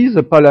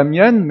église, pas la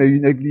mienne, mais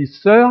une église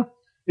sœur,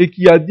 et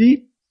qui a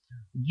dit,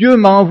 Dieu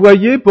m'a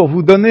envoyé pour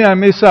vous donner un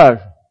message.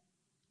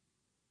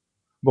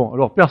 Bon,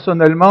 alors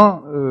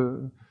personnellement,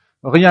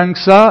 rien que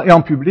ça, et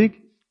en public,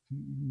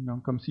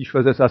 comme si je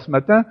faisais ça ce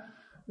matin,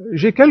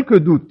 j'ai quelques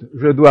doutes,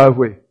 je dois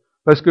avouer,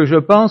 parce que je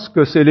pense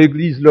que c'est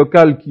l'église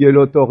locale qui est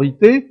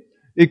l'autorité,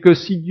 et que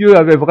si Dieu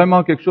avait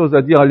vraiment quelque chose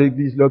à dire à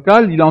l'église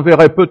locale, il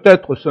enverrait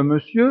peut-être ce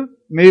monsieur,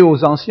 mais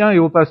aux anciens et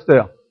aux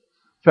pasteurs.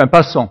 Enfin,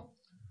 passons.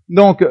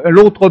 Donc,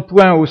 l'autre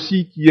point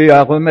aussi qui est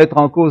à remettre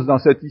en cause dans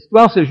cette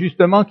histoire, c'est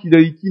justement qu'il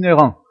est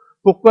itinérant.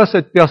 Pourquoi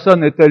cette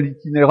personne est-elle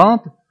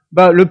itinérante?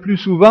 Le plus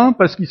souvent,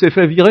 parce qu'il s'est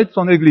fait virer de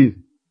son église.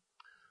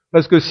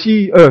 Parce que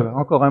si,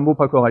 encore un mot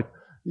pas correct,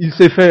 il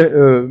s'est fait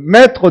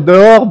mettre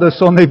dehors de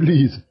son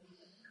église.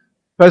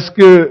 Parce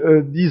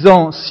que,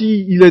 disons,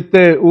 s'il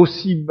était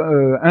aussi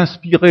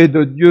inspiré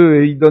de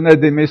Dieu et il donnait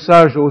des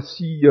messages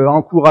aussi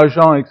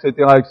encourageants, etc.,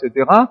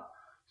 etc.,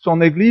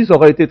 son église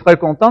aurait été très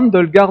contente de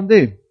le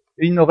garder.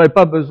 Et il n'aurait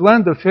pas besoin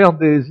de faire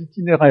des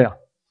itinéraires.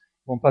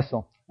 Bon,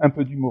 passons, un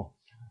peu d'humour.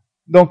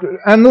 Donc,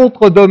 un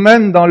autre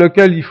domaine dans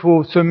lequel il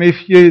faut se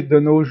méfier de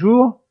nos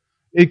jours,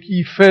 et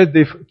qui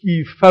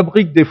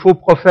fabrique des faux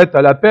prophètes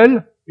à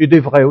l'appel, et des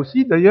vrais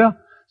aussi d'ailleurs,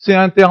 c'est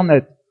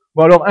Internet.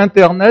 Bon, alors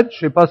Internet,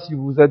 je ne sais pas si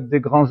vous êtes des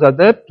grands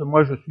adeptes,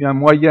 moi je suis un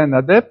moyen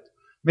adepte,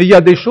 mais il y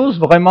a des choses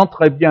vraiment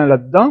très bien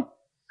là-dedans,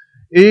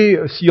 et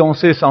si on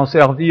sait s'en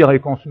servir et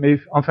qu'on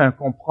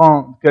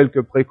prend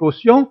quelques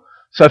précautions,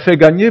 ça fait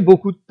gagner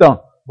beaucoup de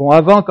temps. Bon,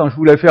 avant, quand je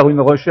voulais faire une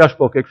recherche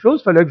pour quelque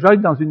chose, il fallait que j'aille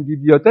dans une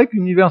bibliothèque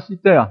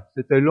universitaire.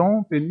 C'était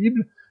long,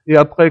 pénible, et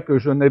après que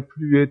je n'ai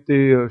plus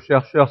été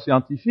chercheur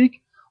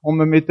scientifique, on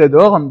me mettait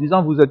dehors en me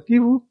disant « Vous êtes qui,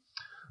 vous ?»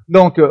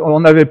 Donc, on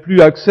n'avait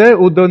plus accès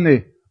aux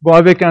données. Bon,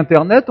 avec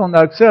Internet, on a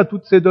accès à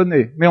toutes ces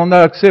données, mais on a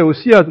accès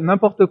aussi à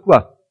n'importe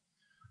quoi.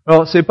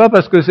 Alors, c'est pas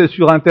parce que c'est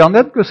sur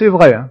Internet que c'est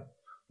vrai. Hein.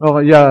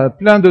 Alors, il y a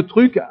plein de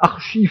trucs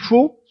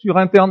archi-faux sur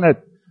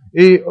Internet.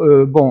 Et,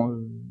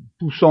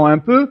 poussons un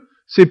peu,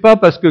 c'est pas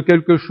parce que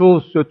quelque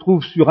chose se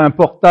trouve sur un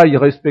portail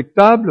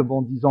respectable,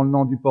 bon, disons le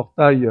nom du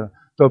portail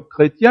Top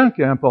Chrétien,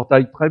 qui est un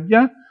portail très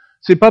bien,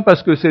 c'est pas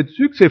parce que c'est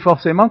dessus que c'est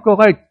forcément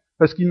correct,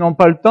 parce qu'ils n'ont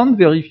pas le temps de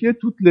vérifier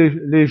toutes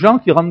les gens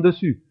qui rentrent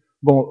dessus.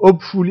 Bon,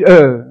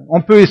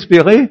 on peut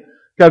espérer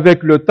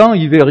qu'avec le temps,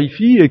 ils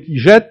vérifient et qu'ils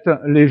jettent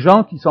les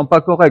gens qui sont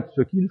pas corrects,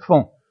 ce qu'ils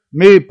font.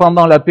 Mais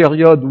pendant la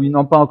période où ils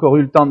n'ont pas encore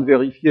eu le temps de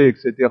vérifier,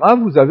 etc.,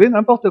 vous avez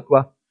n'importe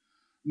quoi.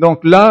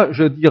 Donc là,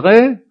 je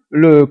dirais,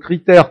 le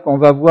critère qu'on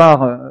va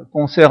voir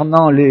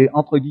concernant les,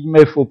 entre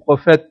guillemets, faux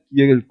prophètes,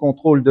 qui est le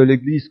contrôle de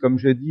l'Église, comme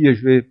j'ai dit, et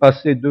je vais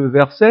passer 2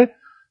 versets,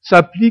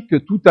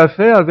 s'applique tout à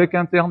fait avec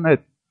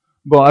Internet.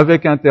 Bon,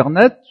 avec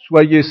Internet,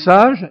 soyez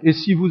sages, et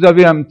si vous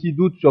avez un petit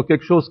doute sur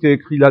quelque chose qui est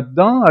écrit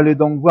là-dedans, allez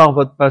donc voir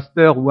votre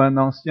pasteur ou un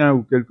ancien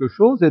ou quelque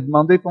chose et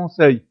demandez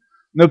conseil.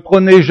 Ne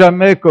prenez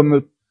jamais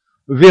comme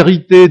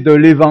vérité de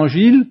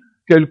l'Évangile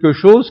quelque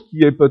chose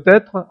qui est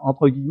peut-être,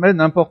 entre guillemets,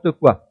 n'importe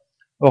quoi.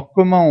 Or,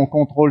 comment on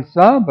contrôle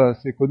ça?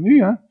 C'est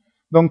connu, hein.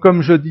 Donc,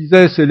 comme je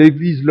disais, c'est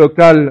l'Église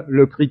locale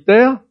le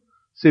critère.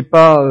 C'est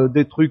pas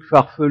des trucs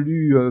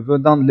farfelus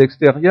venant de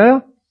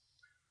l'extérieur.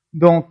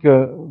 Donc,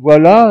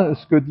 voilà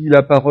ce que dit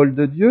la parole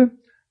de Dieu.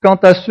 Quant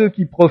à ceux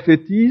qui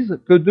prophétisent,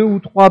 que 2 ou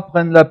 3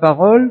 prennent la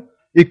parole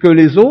et que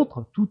les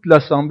autres, toute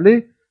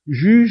l'assemblée,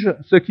 jugent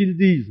ce qu'ils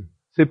disent.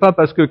 C'est pas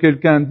parce que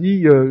quelqu'un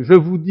dit je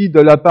vous dis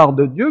de la part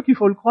de Dieu qu'il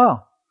faut le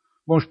croire.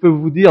 Bon, je peux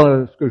vous dire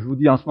ce que je vous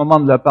dis en ce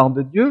moment de la part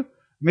de Dieu,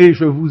 mais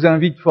je vous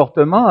invite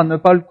fortement à ne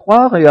pas le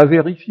croire et à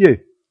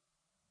vérifier.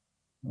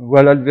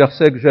 Voilà le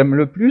verset que j'aime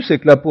le plus et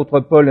que l'apôtre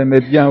Paul aimait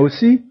bien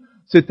aussi.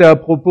 C'était à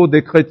propos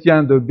des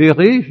chrétiens de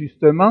Bérée,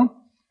 justement,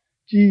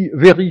 qui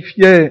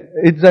vérifiaient,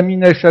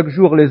 examinaient chaque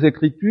jour les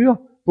Écritures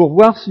pour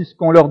voir si ce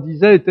qu'on leur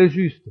disait était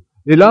juste.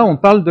 Et là, on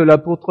parle de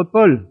l'apôtre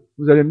Paul.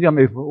 Vous allez me dire,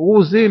 mais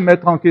oser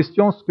mettre en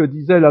question ce que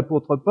disait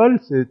l'apôtre Paul,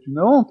 c'est une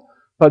honte.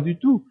 Pas du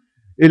tout.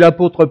 Et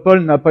l'apôtre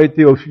Paul n'a pas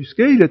été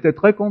offusqué, il était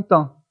très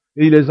content.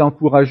 Et il les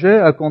encourageait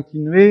à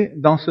continuer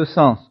dans ce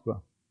sens,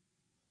 quoi.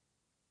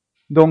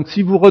 Donc,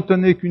 si vous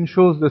retenez qu'une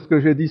chose de ce que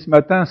j'ai dit ce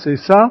matin, c'est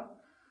ça.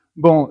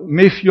 Bon,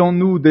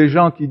 méfions-nous des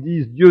gens qui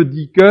disent Dieu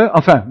dit que,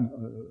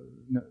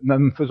 ne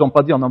me faisons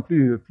pas dire non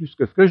plus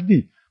que ce que je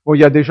dis. Bon,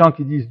 il y a des gens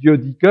qui disent Dieu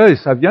dit que, et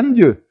ça vient de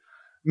Dieu.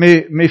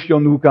 Mais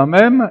méfions-nous quand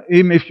même,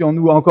 et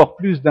méfions-nous encore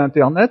plus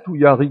d'Internet où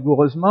il y a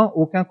rigoureusement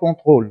aucun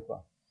contrôle,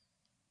 quoi.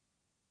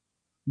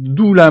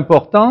 D'où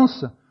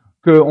l'importance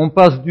qu'on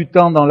passe du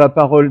temps dans la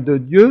parole de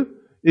Dieu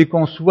et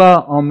qu'on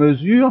soit en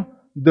mesure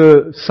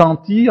de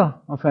sentir,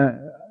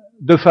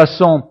 de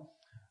façon,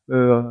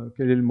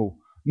 quel est le mot,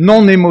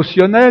 non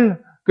émotionnelle,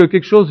 que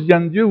quelque chose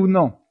vient de Dieu ou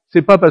non.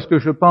 C'est pas parce que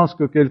je pense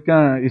que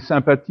quelqu'un est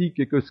sympathique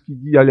et que ce qu'il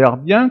dit a l'air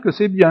bien que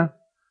c'est bien.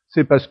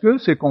 C'est parce que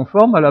c'est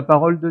conforme à la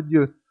parole de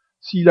Dieu.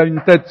 S'il a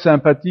une tête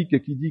sympathique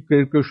et qui dit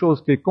quelque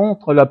chose qui est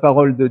contre la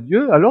parole de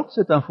Dieu, alors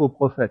c'est un faux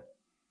prophète.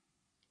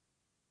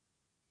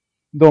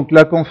 Donc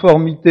la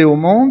conformité au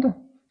monde,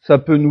 ça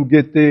peut nous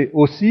guetter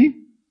aussi.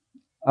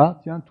 Ah,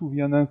 tiens, tout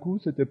vient d'un coup,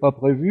 c'était pas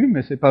prévu,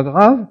 mais c'est pas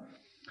grave.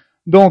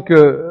 Donc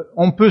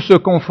on peut se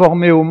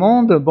conformer au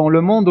monde. Bon,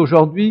 le monde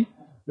aujourd'hui,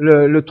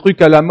 le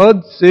truc à la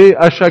mode, c'est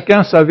à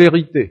chacun sa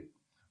vérité.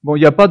 Bon, il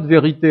n'y a pas de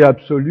vérité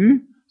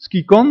absolue. Ce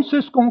qui compte,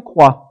 c'est ce qu'on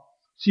croit.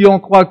 Si on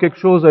croit quelque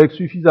chose avec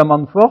suffisamment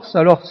de force,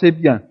 alors c'est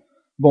bien.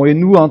 Bon, et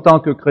nous, en tant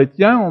que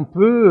chrétiens, on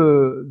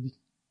peut,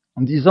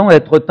 disons,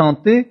 être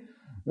tentés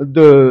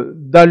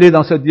d'aller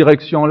dans cette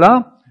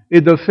direction-là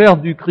et de faire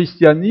du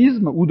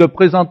christianisme ou de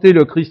présenter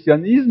le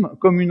christianisme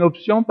comme une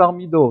option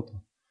parmi d'autres.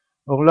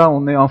 Alors là,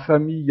 on est en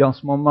famille en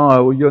ce moment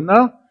à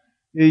Oyonnax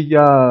et il y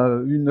a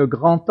une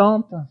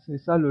grand-tante, c'est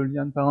ça le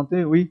lien de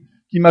parenté, oui,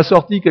 qui m'a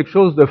sorti quelque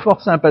chose de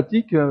fort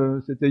sympathique,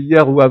 c'était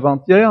hier ou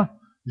avant-hier.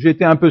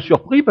 J'étais un peu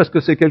surpris parce que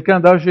c'est quelqu'un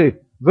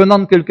d'âgé. Venant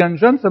de quelqu'un de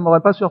jeune, ça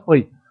m'aurait pas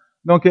surpris.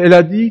 Donc elle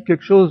a dit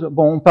quelque chose,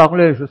 bon on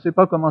parlait, je sais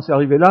pas comment c'est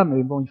arrivé là,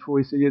 mais bon il faut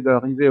essayer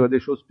d'arriver à des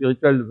choses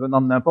spirituelles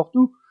venant de n'importe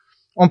où.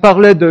 On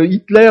parlait de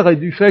Hitler et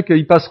du fait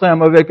qu'il passerait un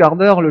mauvais quart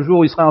d'heure le jour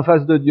où il serait en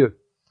face de Dieu.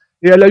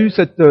 Et elle a eu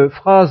cette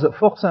phrase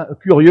fort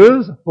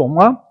curieuse, pour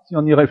moi, si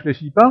on n'y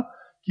réfléchit pas,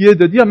 qui est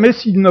de dire, mais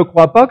s'il ne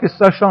croit pas, qu'est-ce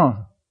que ça change?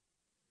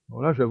 Bon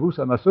là j'avoue,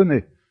 ça m'a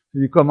sonné.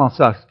 Je dis, comment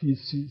ça?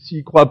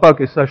 S'il croit pas,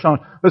 qu'est-ce que ça change?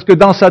 Parce que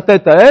dans sa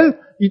tête à elle,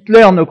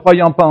 Hitler ne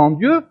croyant pas en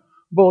Dieu,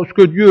 bon, ce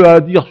que Dieu a à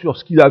dire sur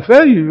ce qu'il a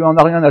fait, il en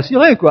a rien à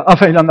cirer, quoi.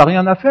 Enfin, il en a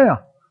rien à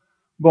faire.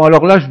 Bon,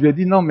 alors là, je lui ai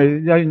dit, non, mais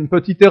il y a une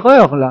petite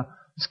erreur, là.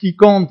 Ce qui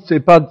compte, c'est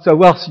pas de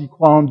savoir s'il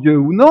croit en Dieu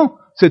ou non,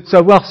 c'est de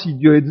savoir si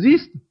Dieu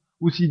existe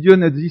ou si Dieu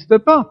n'existe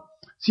pas.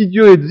 Si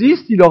Dieu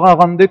existe, il aura à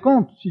rendre des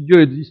comptes. Si Dieu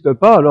n'existe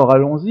pas, alors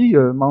allons-y,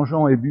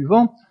 mangeons et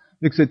buvons,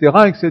 etc.,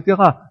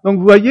 etc. Donc,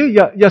 vous voyez, il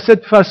y a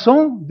cette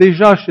façon,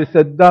 déjà chez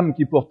cette dame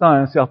qui pourtant a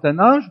un certain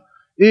âge,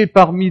 et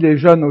parmi les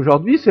jeunes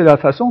aujourd'hui, c'est la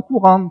façon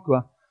courante,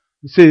 quoi.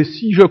 C'est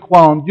si je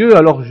crois en Dieu,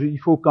 alors il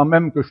faut quand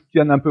même que je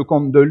tienne un peu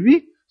compte de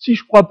lui. Si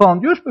je crois pas en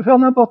Dieu, je peux faire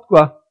n'importe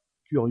quoi.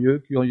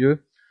 Curieux.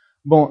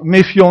 Bon,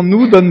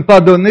 méfions-nous de ne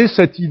pas donner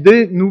cette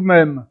idée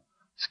nous-mêmes.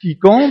 Ce qui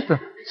compte,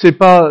 c'est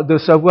pas de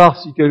savoir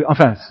si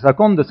ça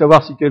compte de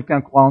savoir si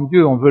quelqu'un croit en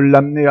Dieu, on veut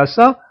l'amener à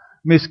ça,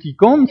 mais ce qui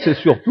compte, c'est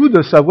surtout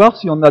de savoir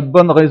si on a de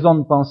bonnes raisons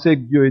de penser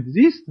que Dieu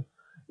existe,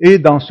 et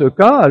dans ce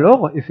cas,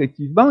 alors,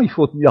 effectivement, il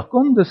faut tenir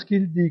compte de ce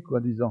qu'il dit, quoi,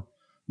 disons.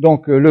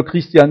 Donc, le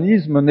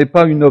christianisme n'est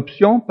pas une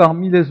option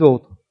parmi les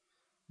autres.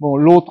 Bon,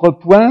 l'autre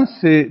point,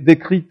 c'est des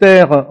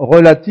critères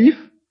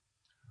relatifs.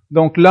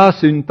 Donc là,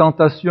 c'est une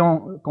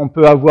tentation qu'on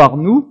peut avoir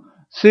nous.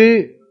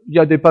 Il y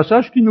a des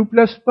passages qui nous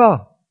plaisent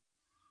pas.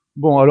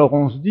 Bon, alors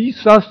on se dit,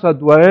 ça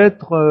doit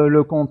être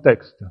le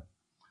contexte.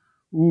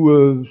 Ou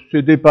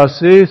c'est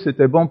dépassé,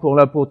 c'était bon pour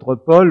l'apôtre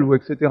Paul, ou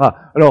etc.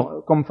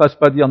 Alors, qu'on me fasse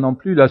pas dire non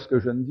plus, là, ce que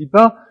je ne dis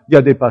pas, il y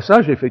a des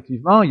passages,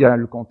 effectivement, il y a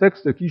le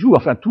contexte qui joue.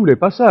 Enfin, tous les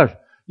passages.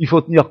 Il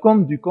faut tenir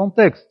compte du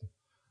contexte.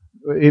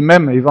 Et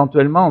même,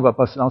 éventuellement, on va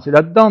pas se lancer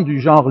là-dedans, du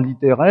genre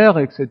littéraire,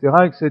 etc.,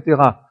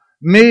 etc.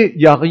 Mais il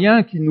n'y a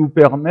rien qui nous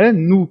permet,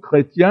 nous,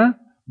 chrétiens,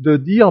 de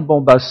dire,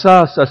 bon,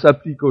 ça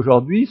s'applique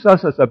aujourd'hui, ça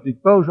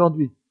s'applique pas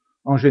aujourd'hui.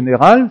 En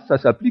général, ça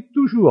s'applique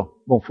toujours.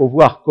 Bon, faut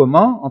voir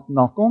comment, en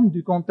tenant compte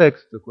du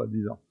contexte, quoi,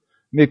 disons.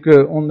 Mais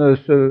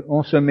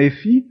on se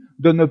méfie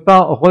de ne pas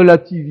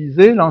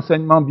relativiser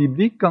l'enseignement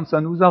biblique quand ça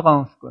nous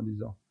arrange, quoi,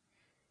 disons.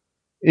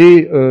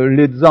 Et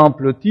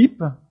l'exemple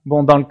type,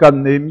 bon, dans le cas de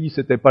Néhémie,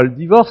 c'était pas le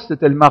divorce,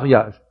 c'était le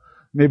mariage.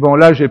 Mais bon,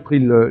 là, j'ai pris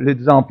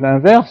l'exemple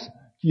inverse,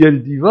 qui est le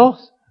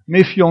divorce.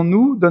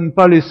 Méfions-nous de ne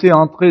pas laisser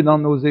entrer dans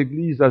nos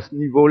églises à ce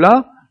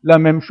niveau-là la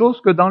même chose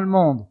que dans le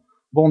monde.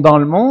 Bon, dans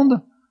le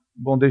monde,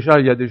 bon, déjà,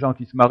 il y a des gens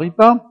qui se marient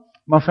pas,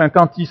 mais enfin,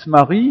 quand ils se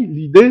marient,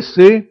 l'idée,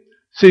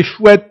 c'est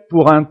chouette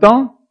pour un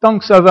temps, tant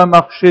que ça va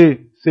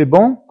marcher, c'est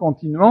bon,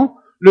 continuons.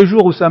 Le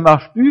jour où ça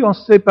marche plus, on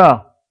se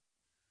sépare.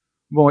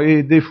 Bon,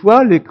 et des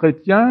fois, les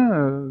chrétiens,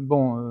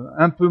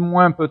 un peu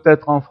moins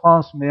peut-être en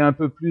France, mais un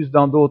peu plus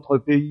dans d'autres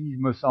pays,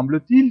 me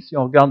semble-t-il, si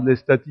on regarde les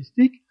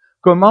statistiques,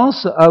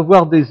 commencent à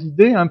avoir des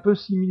idées un peu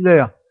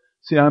similaires.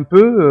 C'est un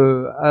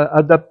peu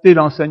adapter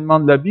l'enseignement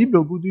de la Bible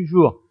au goût du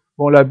jour.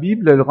 Bon, la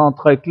Bible, elle rend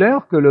très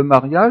clair que le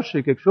mariage,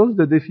 c'est quelque chose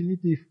de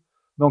définitif.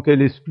 Donc,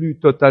 elle exclut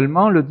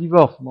totalement le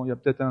divorce. Bon, il y a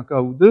peut-être un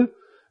cas ou deux,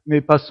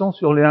 mais passons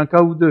sur les un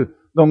cas ou deux.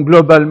 Donc,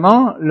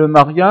 globalement, le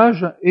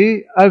mariage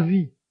est à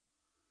vie.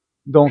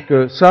 Donc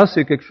ça,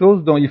 c'est quelque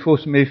chose dont il faut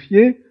se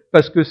méfier,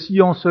 parce que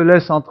si on se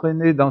laisse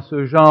entraîner dans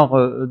ce genre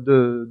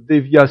de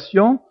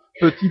déviation,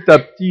 petit à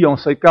petit, on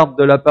s'écarte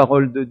de la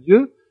parole de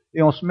Dieu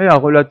et on se met à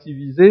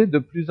relativiser de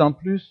plus en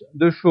plus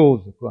de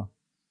choses, quoi.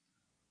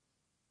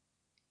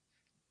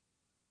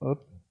 Hop.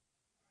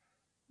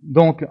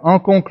 Donc, en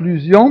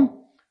conclusion,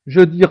 je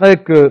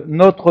dirais que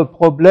notre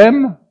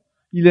problème,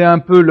 il est un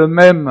peu le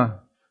même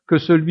que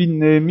celui de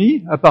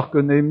Néhémie, à part que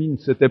Néhémie ne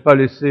s'était pas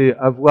laissé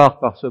avoir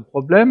par ce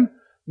problème.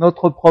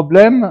 Notre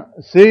problème,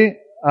 c'est,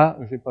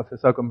 j'ai pas fait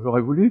ça comme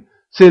j'aurais voulu,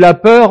 c'est la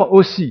peur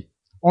aussi.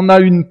 On a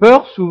une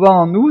peur,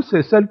 souvent en nous,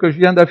 c'est celle que je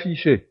viens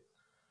d'afficher.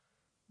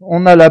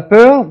 On a la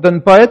peur de ne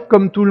pas être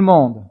comme tout le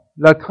monde,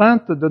 la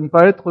crainte de ne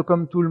pas être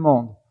comme tout le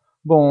monde.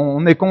 Bon,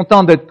 on est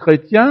content d'être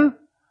chrétien,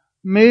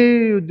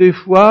 mais des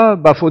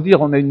fois, faut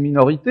dire on est une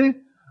minorité,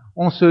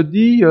 on se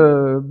dit,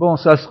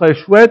 ça serait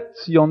chouette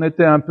si on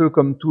était un peu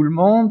comme tout le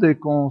monde et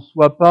qu'on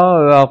soit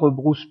pas à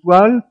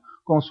rebrousse-poil,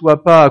 qu'on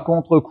soit pas à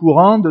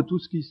contre-courant de tout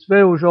ce qui se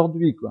fait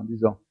aujourd'hui, quoi,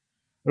 disons.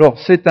 Alors,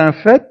 c'est un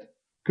fait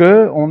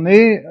qu'on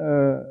est,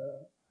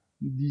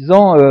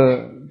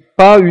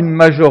 pas une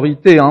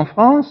majorité en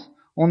France,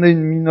 on est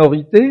une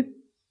minorité,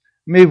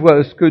 mais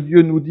voilà, ce que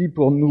Dieu nous dit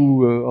pour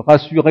nous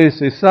rassurer,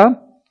 c'est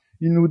ça.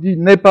 Il nous dit,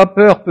 n'aie pas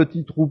peur,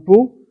 petit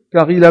troupeau,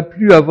 car il a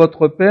plu à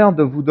votre Père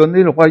de vous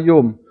donner le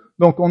royaume.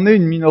 Donc on est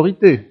une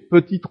minorité,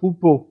 petit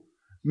troupeau,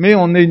 mais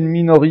on est une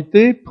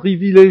minorité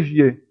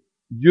privilégiée.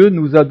 Dieu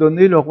nous a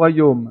donné le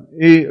royaume,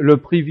 et le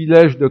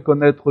privilège de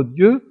connaître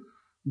Dieu,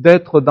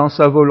 d'être dans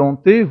sa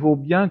volonté, vaut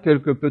bien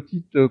quelques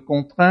petites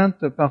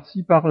contraintes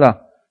par-ci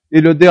par-là.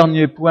 Et le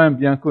dernier point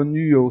bien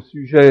connu au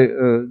sujet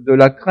de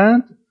la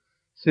crainte,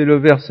 c'est le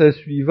verset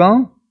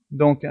suivant,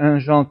 donc 1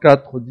 Jean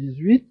 4,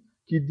 18,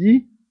 qui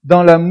dit «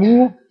 Dans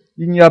l'amour,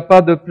 il n'y a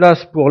pas de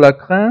place pour la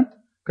crainte,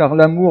 car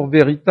l'amour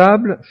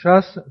véritable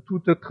chasse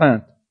toute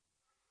crainte. »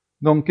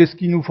 Donc qu'est-ce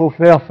qu'il nous faut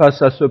faire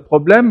face à ce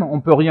problème?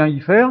 On peut rien y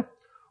faire.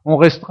 On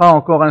restera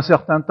encore un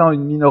certain temps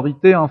une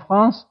minorité en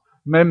France,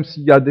 même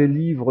s'il y a des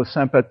livres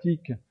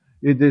sympathiques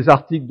et des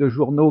articles de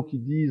journaux qui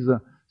disent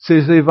 «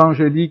 Ces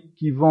évangéliques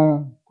qui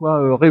vont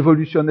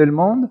révolutionner le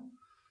monde ».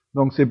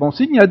 Donc c'est bon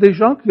signe. Il y a des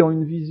gens qui ont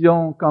une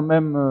vision quand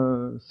même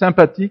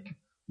sympathique,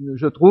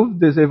 je trouve,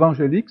 des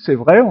évangéliques. C'est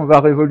vrai, on va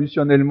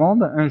révolutionner le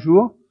monde un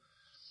jour.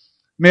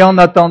 Mais en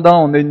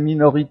attendant, on est une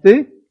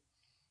minorité.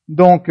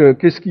 Donc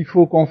qu'est-ce qu'il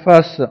faut qu'on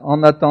fasse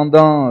en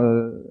attendant?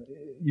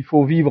 Il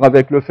faut vivre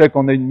avec le fait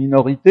qu'on est une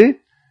minorité.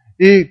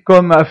 Et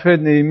comme a fait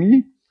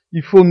Néhémie,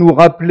 il faut nous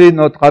rappeler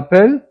notre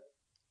appel.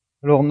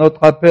 Alors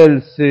notre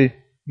appel, c'est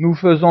 « Nous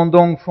faisons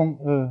donc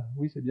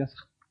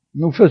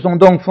Nous faisons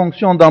donc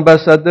fonction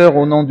d'ambassadeurs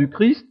au nom du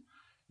Christ. »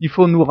 Il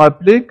faut nous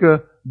rappeler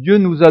que Dieu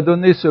nous a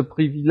donné ce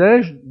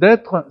privilège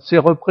d'être ses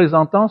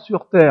représentants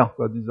sur terre,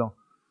 disons.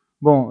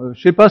 Bon,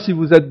 je sais pas si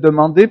vous êtes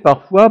demandé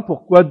parfois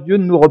pourquoi Dieu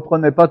ne nous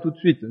reprenait pas tout de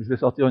suite. Je vais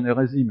sortir une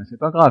hérésie, mais c'est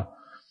pas grave.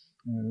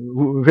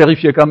 Vous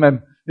vérifiez quand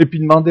même. Et puis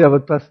demandez à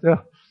votre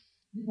pasteur.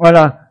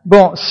 Voilà.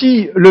 Bon,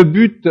 si le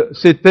but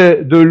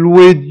c'était de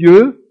louer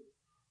Dieu,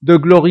 de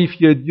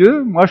glorifier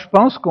Dieu, moi je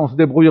pense qu'on se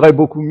débrouillerait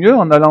beaucoup mieux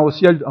en allant au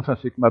ciel, enfin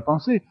c'est que ma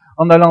pensée,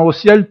 en allant au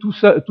ciel tout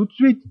de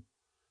suite.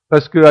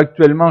 Parce que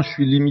actuellement je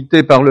suis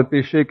limité par le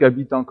péché qui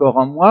habite encore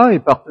en moi et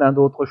par plein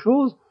d'autres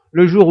choses.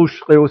 Le jour où je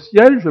serai au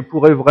ciel, je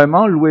pourrai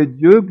vraiment louer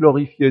Dieu,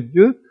 glorifier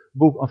Dieu,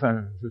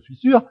 je suis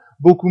sûr,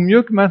 beaucoup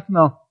mieux que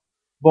maintenant.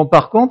 Bon,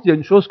 par contre, il y a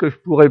une chose que je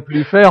pourrai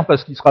plus faire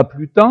parce qu'il sera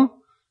plus temps,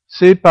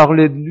 c'est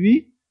parler de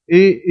lui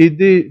et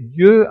aider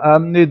Dieu à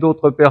amener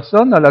d'autres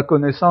personnes à la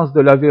connaissance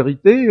de la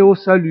vérité et au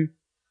salut.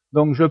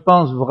 Donc je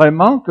pense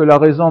vraiment que la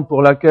raison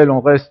pour laquelle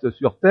on reste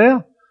sur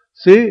terre,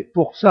 c'est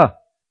pour ça.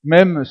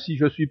 Même si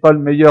je suis pas le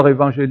meilleur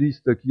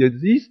évangéliste qui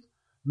existe,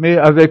 mais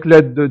avec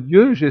l'aide de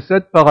Dieu, j'essaie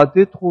de pas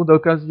rater trop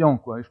d'occasions,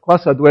 Et je crois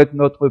que ça doit être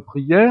notre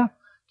prière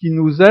qui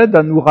nous aide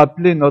à nous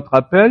rappeler notre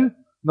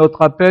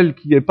appel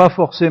qui est pas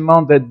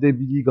forcément d'être des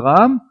Billy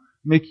Graham,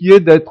 mais qui est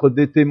d'être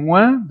des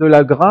témoins de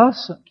la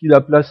grâce qu'il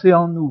a placée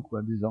en nous,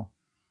 disons.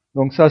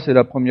 Donc ça, c'est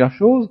la première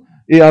chose.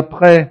 Et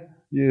après,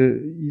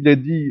 il est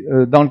dit,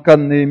 dans le cas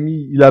de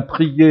Néhémie, il a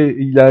prié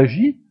et il a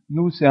agi.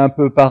 Nous, c'est un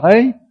peu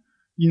pareil.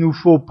 Il nous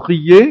faut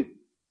prier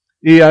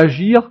et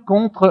agir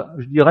contre,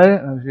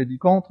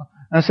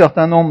 un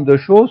certain nombre de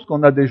choses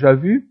qu'on a déjà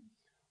vues.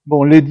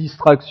 Bon, les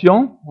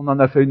distractions, on en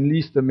a fait une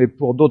liste, mais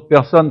pour d'autres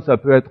personnes, ça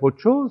peut être autre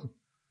chose.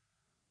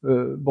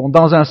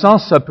 Dans un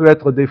sens, ça peut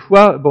être des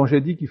fois,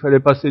 j'ai dit qu'il fallait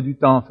passer du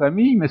temps en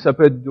famille, mais ça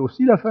peut être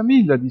aussi la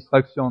famille, la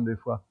distraction, des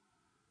fois.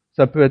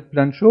 Ça peut être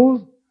plein de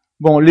choses.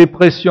 Les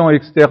pressions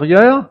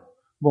extérieures,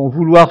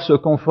 vouloir se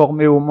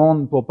conformer au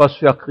monde pour pas se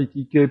faire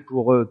critiquer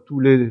pour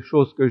toutes les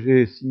choses que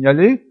j'ai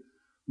signalées.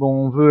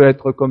 On veut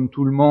être comme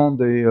tout le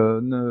monde et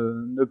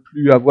ne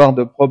plus avoir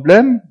de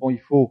problème.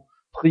 Il faut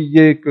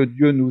prier que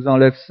Dieu nous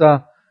enlève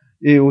ça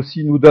et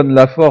aussi nous donne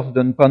la force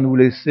de ne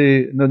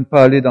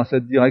pas aller dans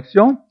cette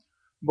direction.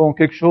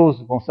 Quelque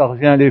chose, ça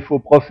revient les faux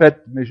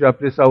prophètes, mais j'ai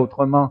appelé ça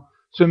autrement,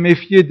 se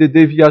méfier des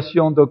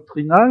déviations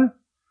doctrinales,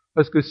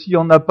 parce que si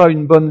on n'a pas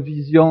une bonne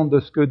vision de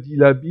ce que dit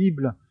la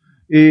Bible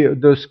et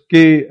de ce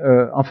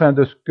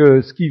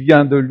ce qui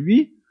vient de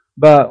lui,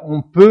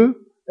 on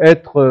peut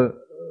être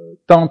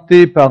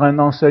tenté par un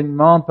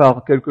enseignement,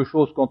 par quelque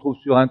chose qu'on trouve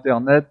sur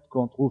Internet,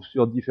 qu'on trouve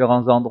sur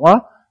différents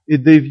endroits, et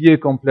dévier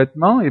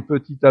complètement, et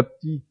petit à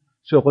petit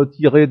se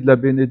retirer de la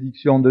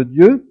bénédiction de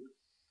Dieu.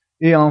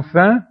 Et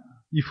enfin,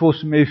 il faut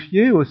se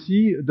méfier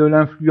aussi de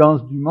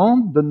l'influence du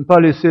monde, de ne pas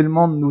laisser le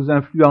monde nous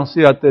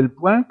influencer à tel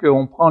point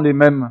qu'on prend les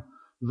mêmes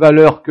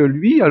valeurs que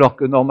lui, alors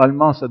que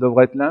normalement ça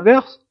devrait être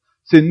l'inverse.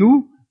 C'est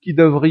nous qui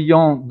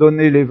devrions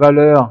donner des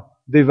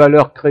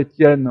valeurs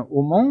chrétiennes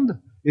au monde,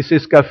 et c'est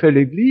ce qu'a fait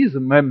l'Église,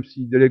 même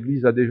si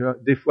l'Église a déjà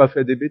des fois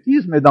fait des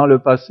bêtises, mais dans le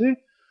passé,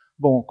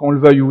 qu'on le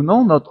veuille ou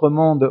non, notre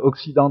monde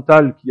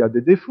occidental qui a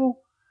des défauts,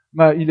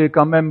 il est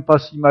quand même pas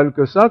si mal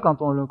que ça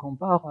quand on le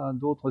compare à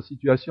d'autres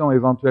situations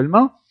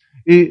éventuellement.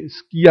 Et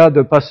ce qu'il y a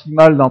de pas si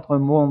mal dans notre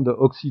monde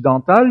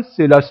occidental,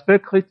 c'est l'aspect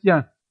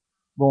chrétien.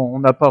 On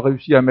n'a pas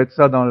réussi à mettre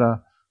ça dans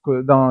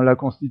la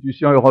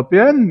Constitution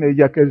européenne, mais il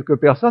y a quelques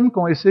personnes qui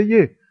ont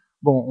essayé.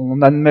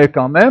 On admet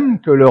quand même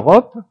que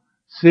l'Europe,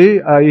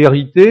 a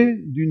hérité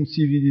d'une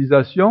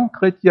civilisation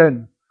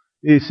chrétienne.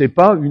 Et c'est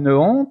pas une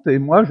honte, et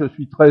moi je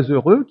suis très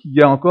heureux qu'il y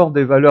ait encore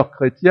des valeurs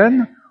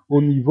chrétiennes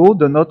au niveau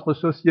de notre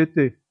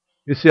société.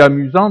 Et c'est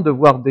amusant de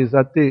voir des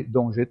athées,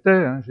 dont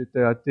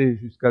j'étais athée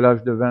jusqu'à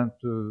l'âge de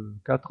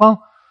 24 ans,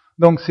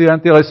 donc c'est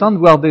intéressant de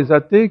voir des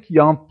athées qui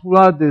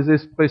emploient des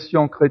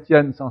expressions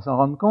chrétiennes sans s'en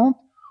rendre compte,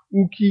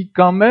 ou qui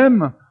quand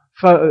même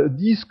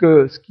disent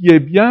que ce qui est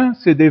bien,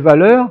 c'est des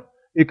valeurs,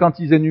 et quand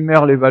ils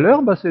énumèrent les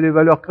valeurs, c'est les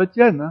valeurs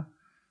chrétiennes. Hein.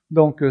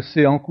 Donc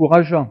c'est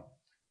encourageant.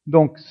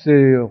 Donc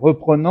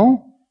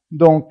reprenons.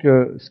 Donc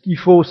ce qu'il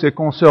faut, c'est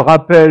qu'on se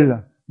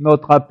rappelle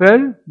notre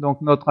appel,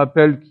 donc notre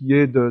appel qui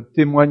est de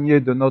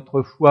témoigner de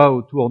notre foi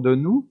autour de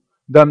nous,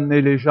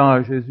 d'amener les gens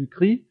à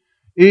Jésus-Christ,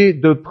 et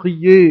de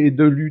prier et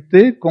de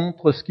lutter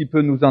contre ce qui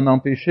peut nous en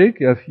empêcher,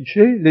 qui est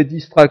affiché, les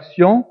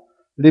distractions,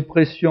 les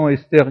pressions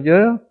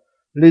extérieures,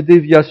 les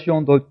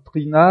déviations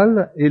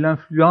doctrinales et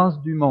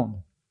l'influence du monde.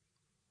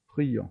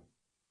 Prions.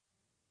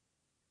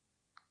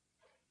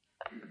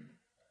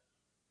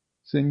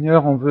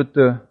 Seigneur, on veut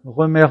te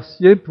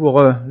remercier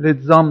pour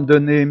l'exemple de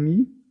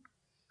Néhémie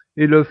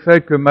et le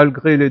fait que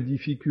malgré les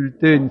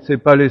difficultés, il ne s'est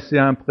pas laissé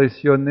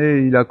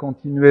impressionner, il a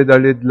continué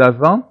d'aller de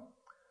l'avant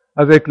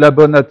avec la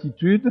bonne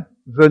attitude,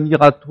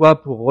 venir à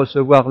toi pour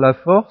recevoir la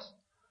force,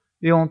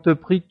 et on te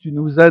prie que tu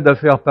nous aides à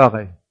faire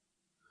pareil.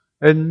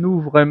 Aide-nous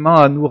vraiment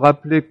à nous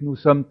rappeler que nous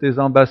sommes tes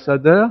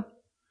ambassadeurs,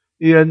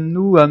 et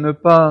aide-nous à ne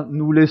pas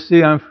nous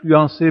laisser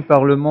influencer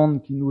par le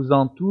monde qui nous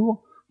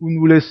entoure, ou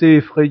nous laisser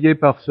effrayer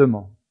par ce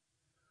monde.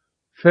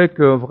 Fais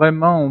que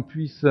vraiment on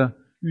puisse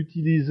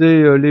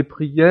utiliser les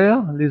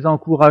prières, les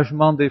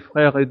encouragements des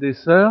frères et des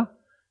sœurs,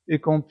 et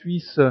qu'on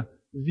puisse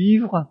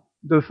vivre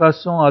de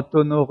façon à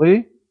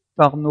t'honorer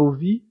par nos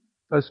vies,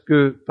 parce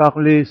que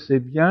parler c'est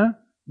bien,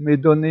 mais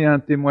donner un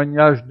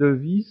témoignage de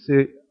vie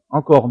c'est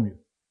encore mieux.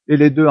 Et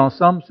les deux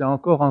ensemble c'est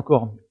encore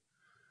mieux.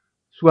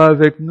 Sois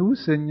avec nous,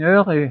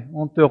 Seigneur, et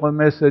on te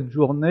remet cette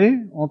journée,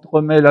 on te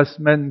remet la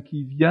semaine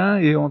qui vient,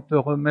 et on te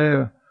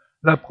remet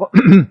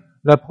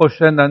la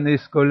prochaine année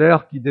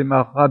scolaire qui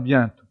démarrera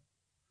bientôt.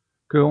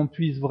 Qu'on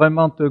puisse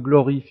vraiment te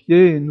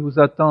glorifier et nous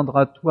attendre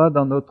à toi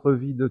dans notre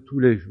vie de tous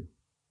les jours.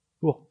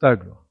 Pour ta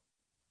gloire.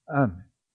 Amen.